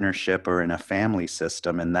intimate partnership or in a family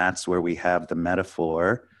system. And that's where we have the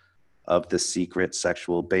metaphor of the secret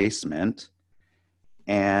sexual basement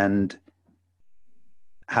and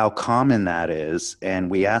how common that is. And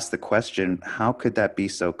we ask the question, how could that be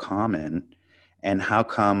so common? And how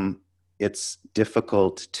come it's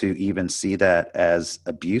difficult to even see that as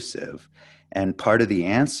abusive? And part of the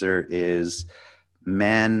answer is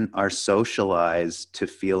men are socialized to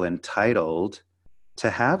feel entitled to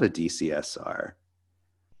have a DCSR.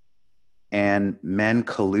 And men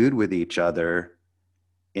collude with each other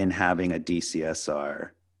in having a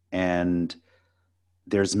DCSR. And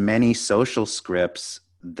there's many social scripts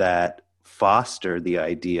that foster the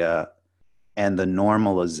idea and the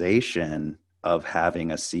normalization of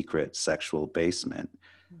having a secret sexual basement.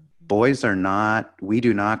 Boys are not, we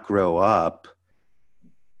do not grow up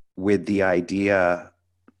with the idea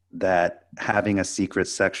that having a secret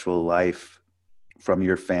sexual life from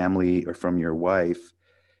your family or from your wife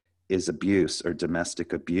is abuse or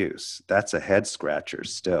domestic abuse. That's a head scratcher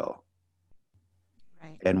still.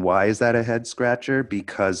 Right. And why is that a head scratcher?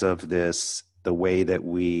 Because of this, the way that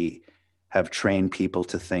we have trained people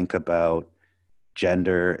to think about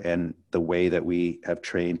gender and the way that we have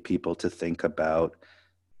trained people to think about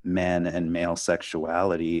men and male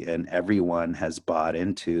sexuality, and everyone has bought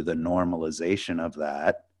into the normalization of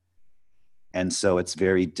that. And so it's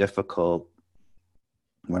very difficult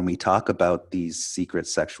when we talk about these secret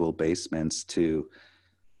sexual basements to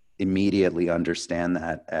immediately understand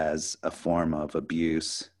that as a form of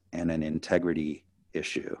abuse and an integrity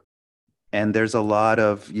issue. And there's a lot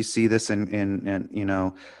of, you see this in you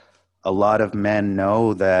know, a lot of men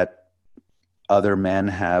know that other men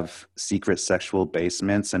have secret sexual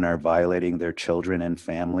basements and are violating their children and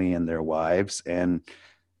family and their wives. And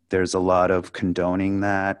there's a lot of condoning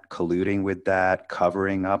that, colluding with that,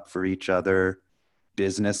 covering up for each other.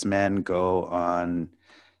 Businessmen go on,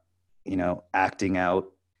 you know, acting out,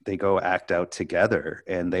 they go act out together,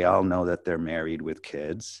 and they all know that they're married with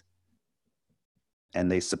kids. And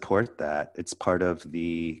they support that. It's part of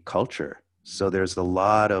the culture. So there's a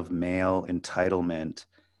lot of male entitlement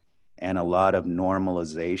and a lot of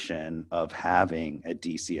normalization of having a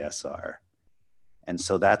DCSR. And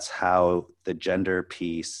so that's how the gender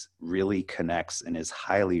piece really connects and is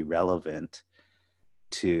highly relevant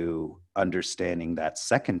to understanding that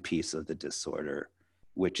second piece of the disorder,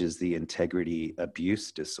 which is the integrity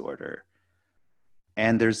abuse disorder.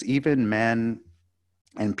 And there's even men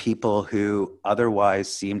and people who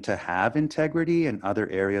otherwise seem to have integrity in other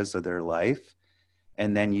areas of their life.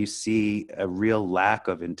 And then you see a real lack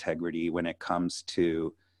of integrity when it comes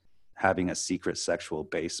to having a secret sexual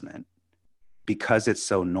basement, because it's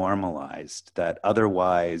so normalized that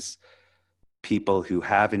otherwise people who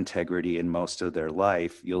have integrity in most of their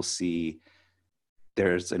life, you'll see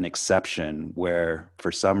there's an exception where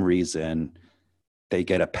for some reason they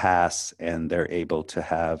get a pass and they're able to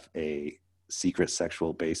have a secret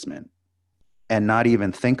sexual basement and not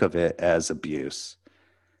even think of it as abuse.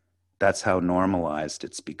 That's how normalized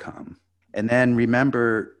it's become. And then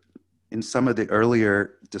remember, in some of the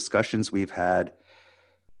earlier discussions we've had,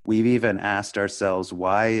 we've even asked ourselves,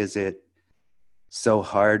 why is it so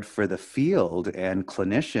hard for the field and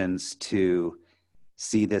clinicians to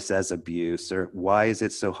see this as abuse? Or why is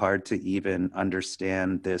it so hard to even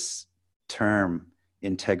understand this term,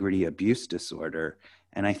 integrity abuse disorder?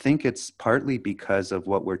 And I think it's partly because of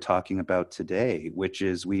what we're talking about today, which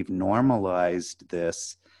is we've normalized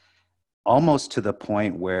this almost to the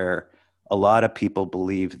point where a lot of people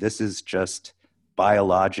believe this is just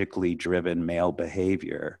biologically driven male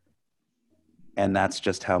behavior. And that's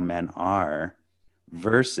just how men are,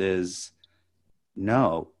 versus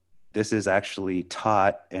no, this is actually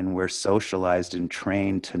taught and we're socialized and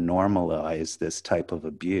trained to normalize this type of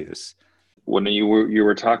abuse. When you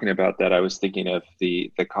were talking about that, I was thinking of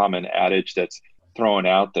the common adage that's thrown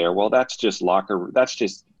out there. Well, that's just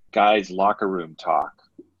guys' locker room talk.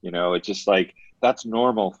 You know, it's just like, that's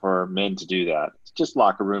normal for men to do that. It's just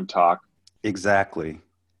locker room talk. Exactly.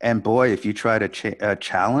 And boy, if you try to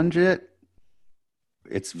challenge it,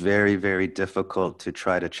 it's very, very difficult to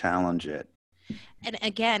try to challenge it. And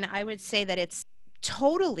again, I would say that it's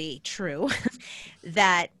totally true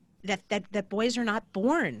that boys are not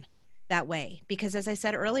born that way. Because as I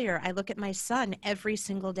said earlier, I look at my son every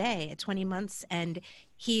single day at 20 months, and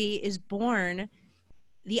he is born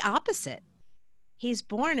the opposite. He's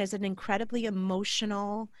born as an incredibly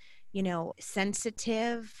emotional,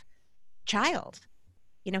 sensitive child.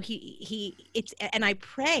 You know, and I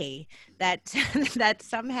pray that that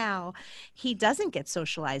somehow he doesn't get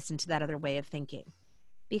socialized into that other way of thinking,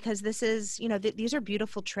 because this is, you know, these are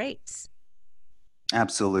beautiful traits.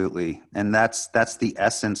 Absolutely. And that's the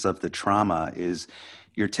essence of the trauma is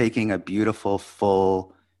you're taking a beautiful,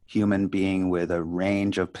 full human being with a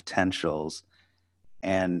range of potentials,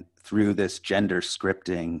 and through this gender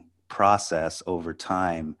scripting process over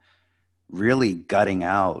time, really gutting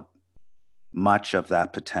out much of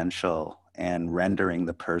that potential and rendering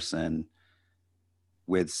the person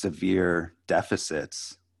with severe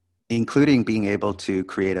deficits, including being able to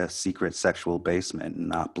create a secret sexual basement and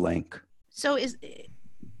not blink. So is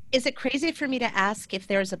it crazy for me to ask if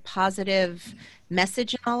there's a positive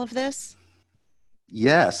message in all of this?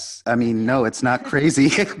 Yes. I mean, no, it's not crazy,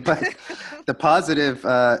 but the positive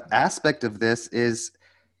aspect of this is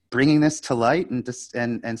bringing this to light and just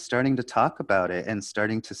and starting to talk about it and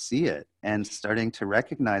starting to see it and starting to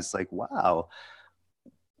recognize, like, wow,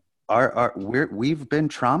 we've been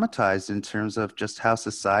traumatized in terms of just how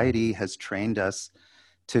society has trained us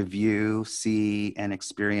to view, see, and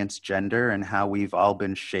experience gender, and how we've all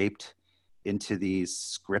been shaped into these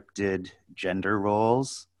scripted gender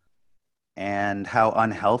roles, and how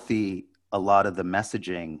unhealthy a lot of the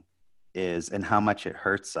messaging is, and how much it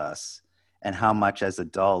hurts us, and how much as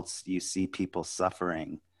adults you see people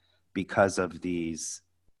suffering because of these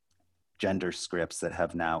gender scripts that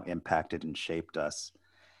have now impacted and shaped us.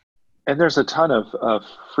 And there's a ton of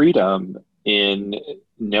freedom in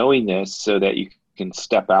knowing this so that you can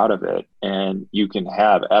step out of it and you can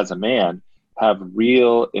have, as a man, have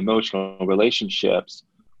real emotional relationships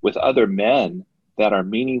with other men that are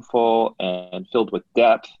meaningful and filled with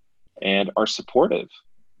depth and are supportive.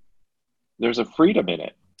 There's a freedom in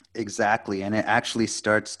it. Exactly. And it actually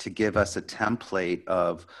starts to give us a template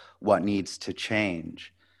of what needs to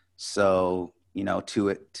change. So, you know,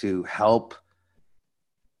 to help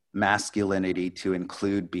masculinity to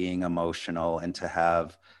include being emotional and to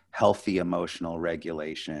have healthy emotional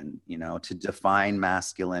regulation, you know, to define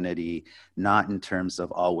masculinity, not in terms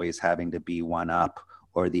of always having to be one up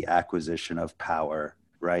or the acquisition of power,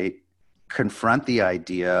 right? Confront the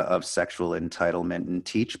idea of sexual entitlement and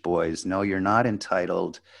teach boys, no, you're not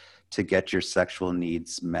entitled to get your sexual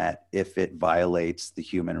needs met if it violates the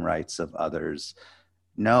human rights of others.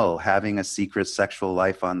 No, having a secret sexual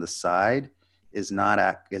life on the side is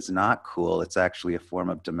not cool. It's actually a form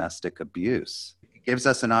of domestic abuse. It gives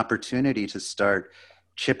us an opportunity to start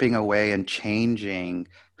chipping away and changing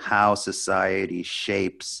how society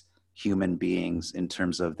shapes human beings in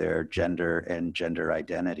terms of their gender and gender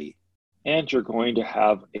identity. And you're going to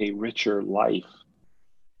have a richer life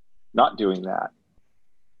not doing that,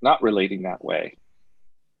 not relating that way.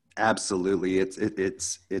 Absolutely. It's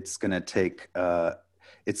going to take,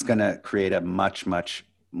 it's going to create a much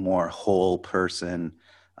more whole person,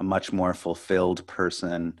 a much more fulfilled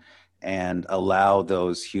person, and allow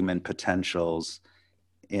those human potentials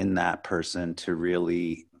in that person to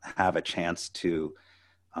really have a chance to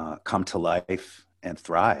come to life and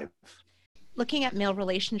thrive. Looking at male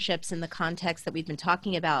relationships in the context that we've been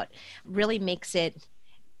talking about really makes it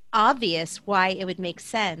obvious why it would make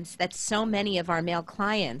sense that so many of our male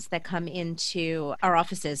clients that come into our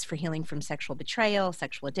offices for healing from sexual betrayal,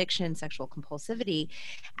 sexual addiction, sexual compulsivity,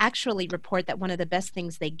 actually report that one of the best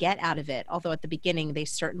things they get out of it, although at the beginning they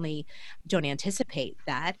certainly don't anticipate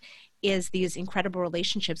that, is these incredible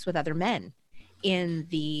relationships with other men in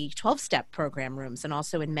the 12-step program rooms and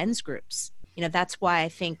also in men's groups. You know, that's why I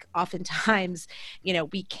think oftentimes, you know,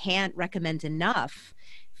 we can't recommend enough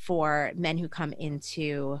for men who come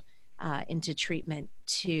into treatment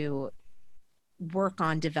to work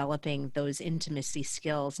on developing those intimacy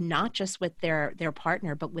skills, not just with their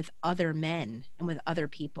partner, but with other men and with other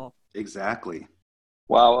people. Exactly.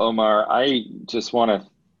 Wow, Omar, I just want to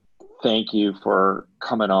thank you for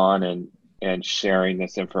coming on and sharing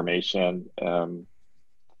this information.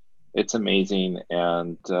 It's amazing,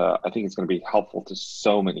 and I think it's going to be helpful to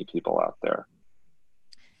so many people out there.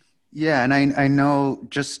 Yeah, and I know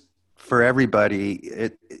just for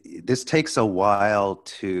everybody, this takes a while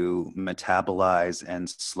to metabolize and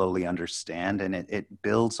slowly understand, and it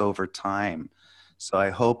builds over time. So I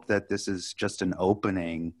hope that this is just an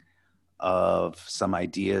opening of some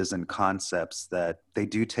ideas and concepts that they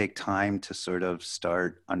do take time to sort of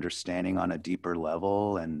start understanding on a deeper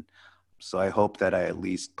level. And so I hope that I at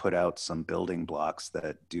least put out some building blocks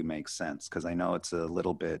that do make sense, because I know it's a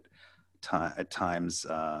little bit at times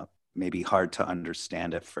maybe hard to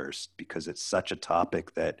understand at first, because it's such a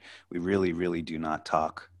topic that we really do not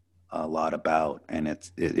talk a lot about, and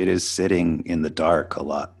it is sitting in the dark a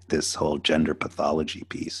lot, this whole gender pathology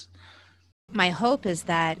piece. my hope is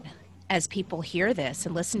that as people hear this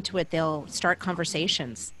and listen to it, they'll start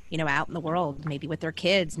conversations, out in the world, maybe with their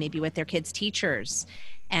kids, maybe with their kids' teachers,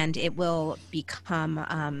 and it will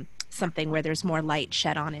become something where there's more light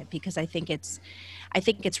shed on it, because I think it's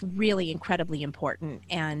really incredibly important.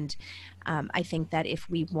 And I think that if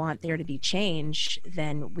we want there to be change,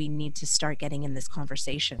 then we need to start getting in this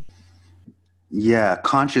conversation. Yeah,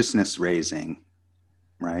 consciousness raising,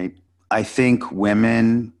 right? I think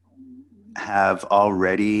women have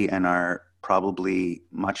already and are probably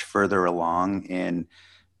much further along in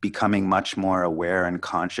becoming much more aware and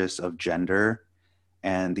conscious of gender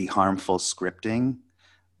and the harmful scripting.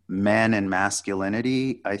 Men and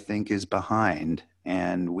masculinity, I think, is behind,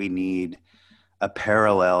 and we need a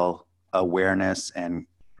parallel awareness and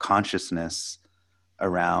consciousness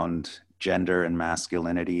around gender and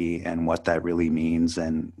masculinity and what that really means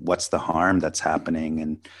and what's the harm that's happening.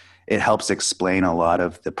 And it helps explain a lot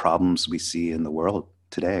of the problems we see in the world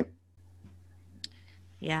today.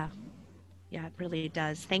 Yeah, it really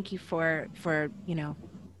does. Thank you for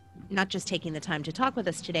not just taking the time to talk with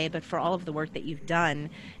us today, but for all of the work that you've done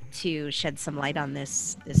to shed some light on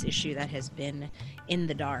this issue that has been in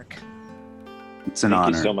the dark. It's an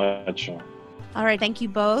honor. Thank you so much. All right, thank you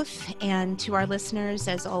both. And to our listeners,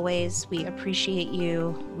 as always, we appreciate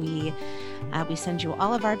you. We send you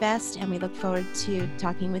all of our best, and we look forward to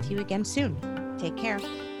talking with you again soon. Take care.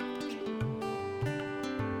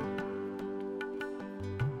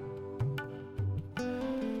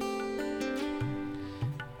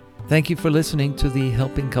 Thank you for listening to the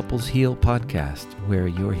Helping Couples Heal podcast, where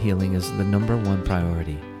your healing is the number one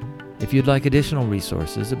priority. If you'd like additional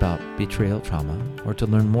resources about betrayal trauma or to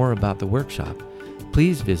learn more about the workshop,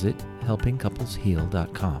 please visit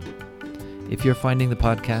helpingcouplesheal.com. If you're finding the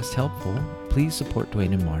podcast helpful, please support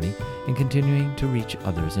Dwayne and Marnie in continuing to reach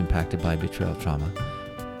others impacted by betrayal trauma.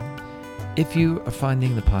 If you are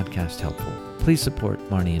finding the podcast helpful, please support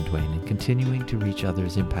Marnie and Dwayne in continuing to reach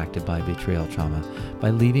others impacted by betrayal trauma by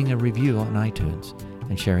leaving a review on iTunes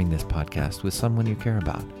and sharing this podcast with someone you care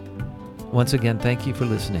about. Once again, thank you for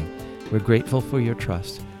listening. We're grateful for your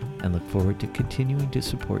trust and look forward to continuing to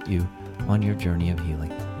support you on your journey of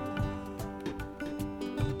healing.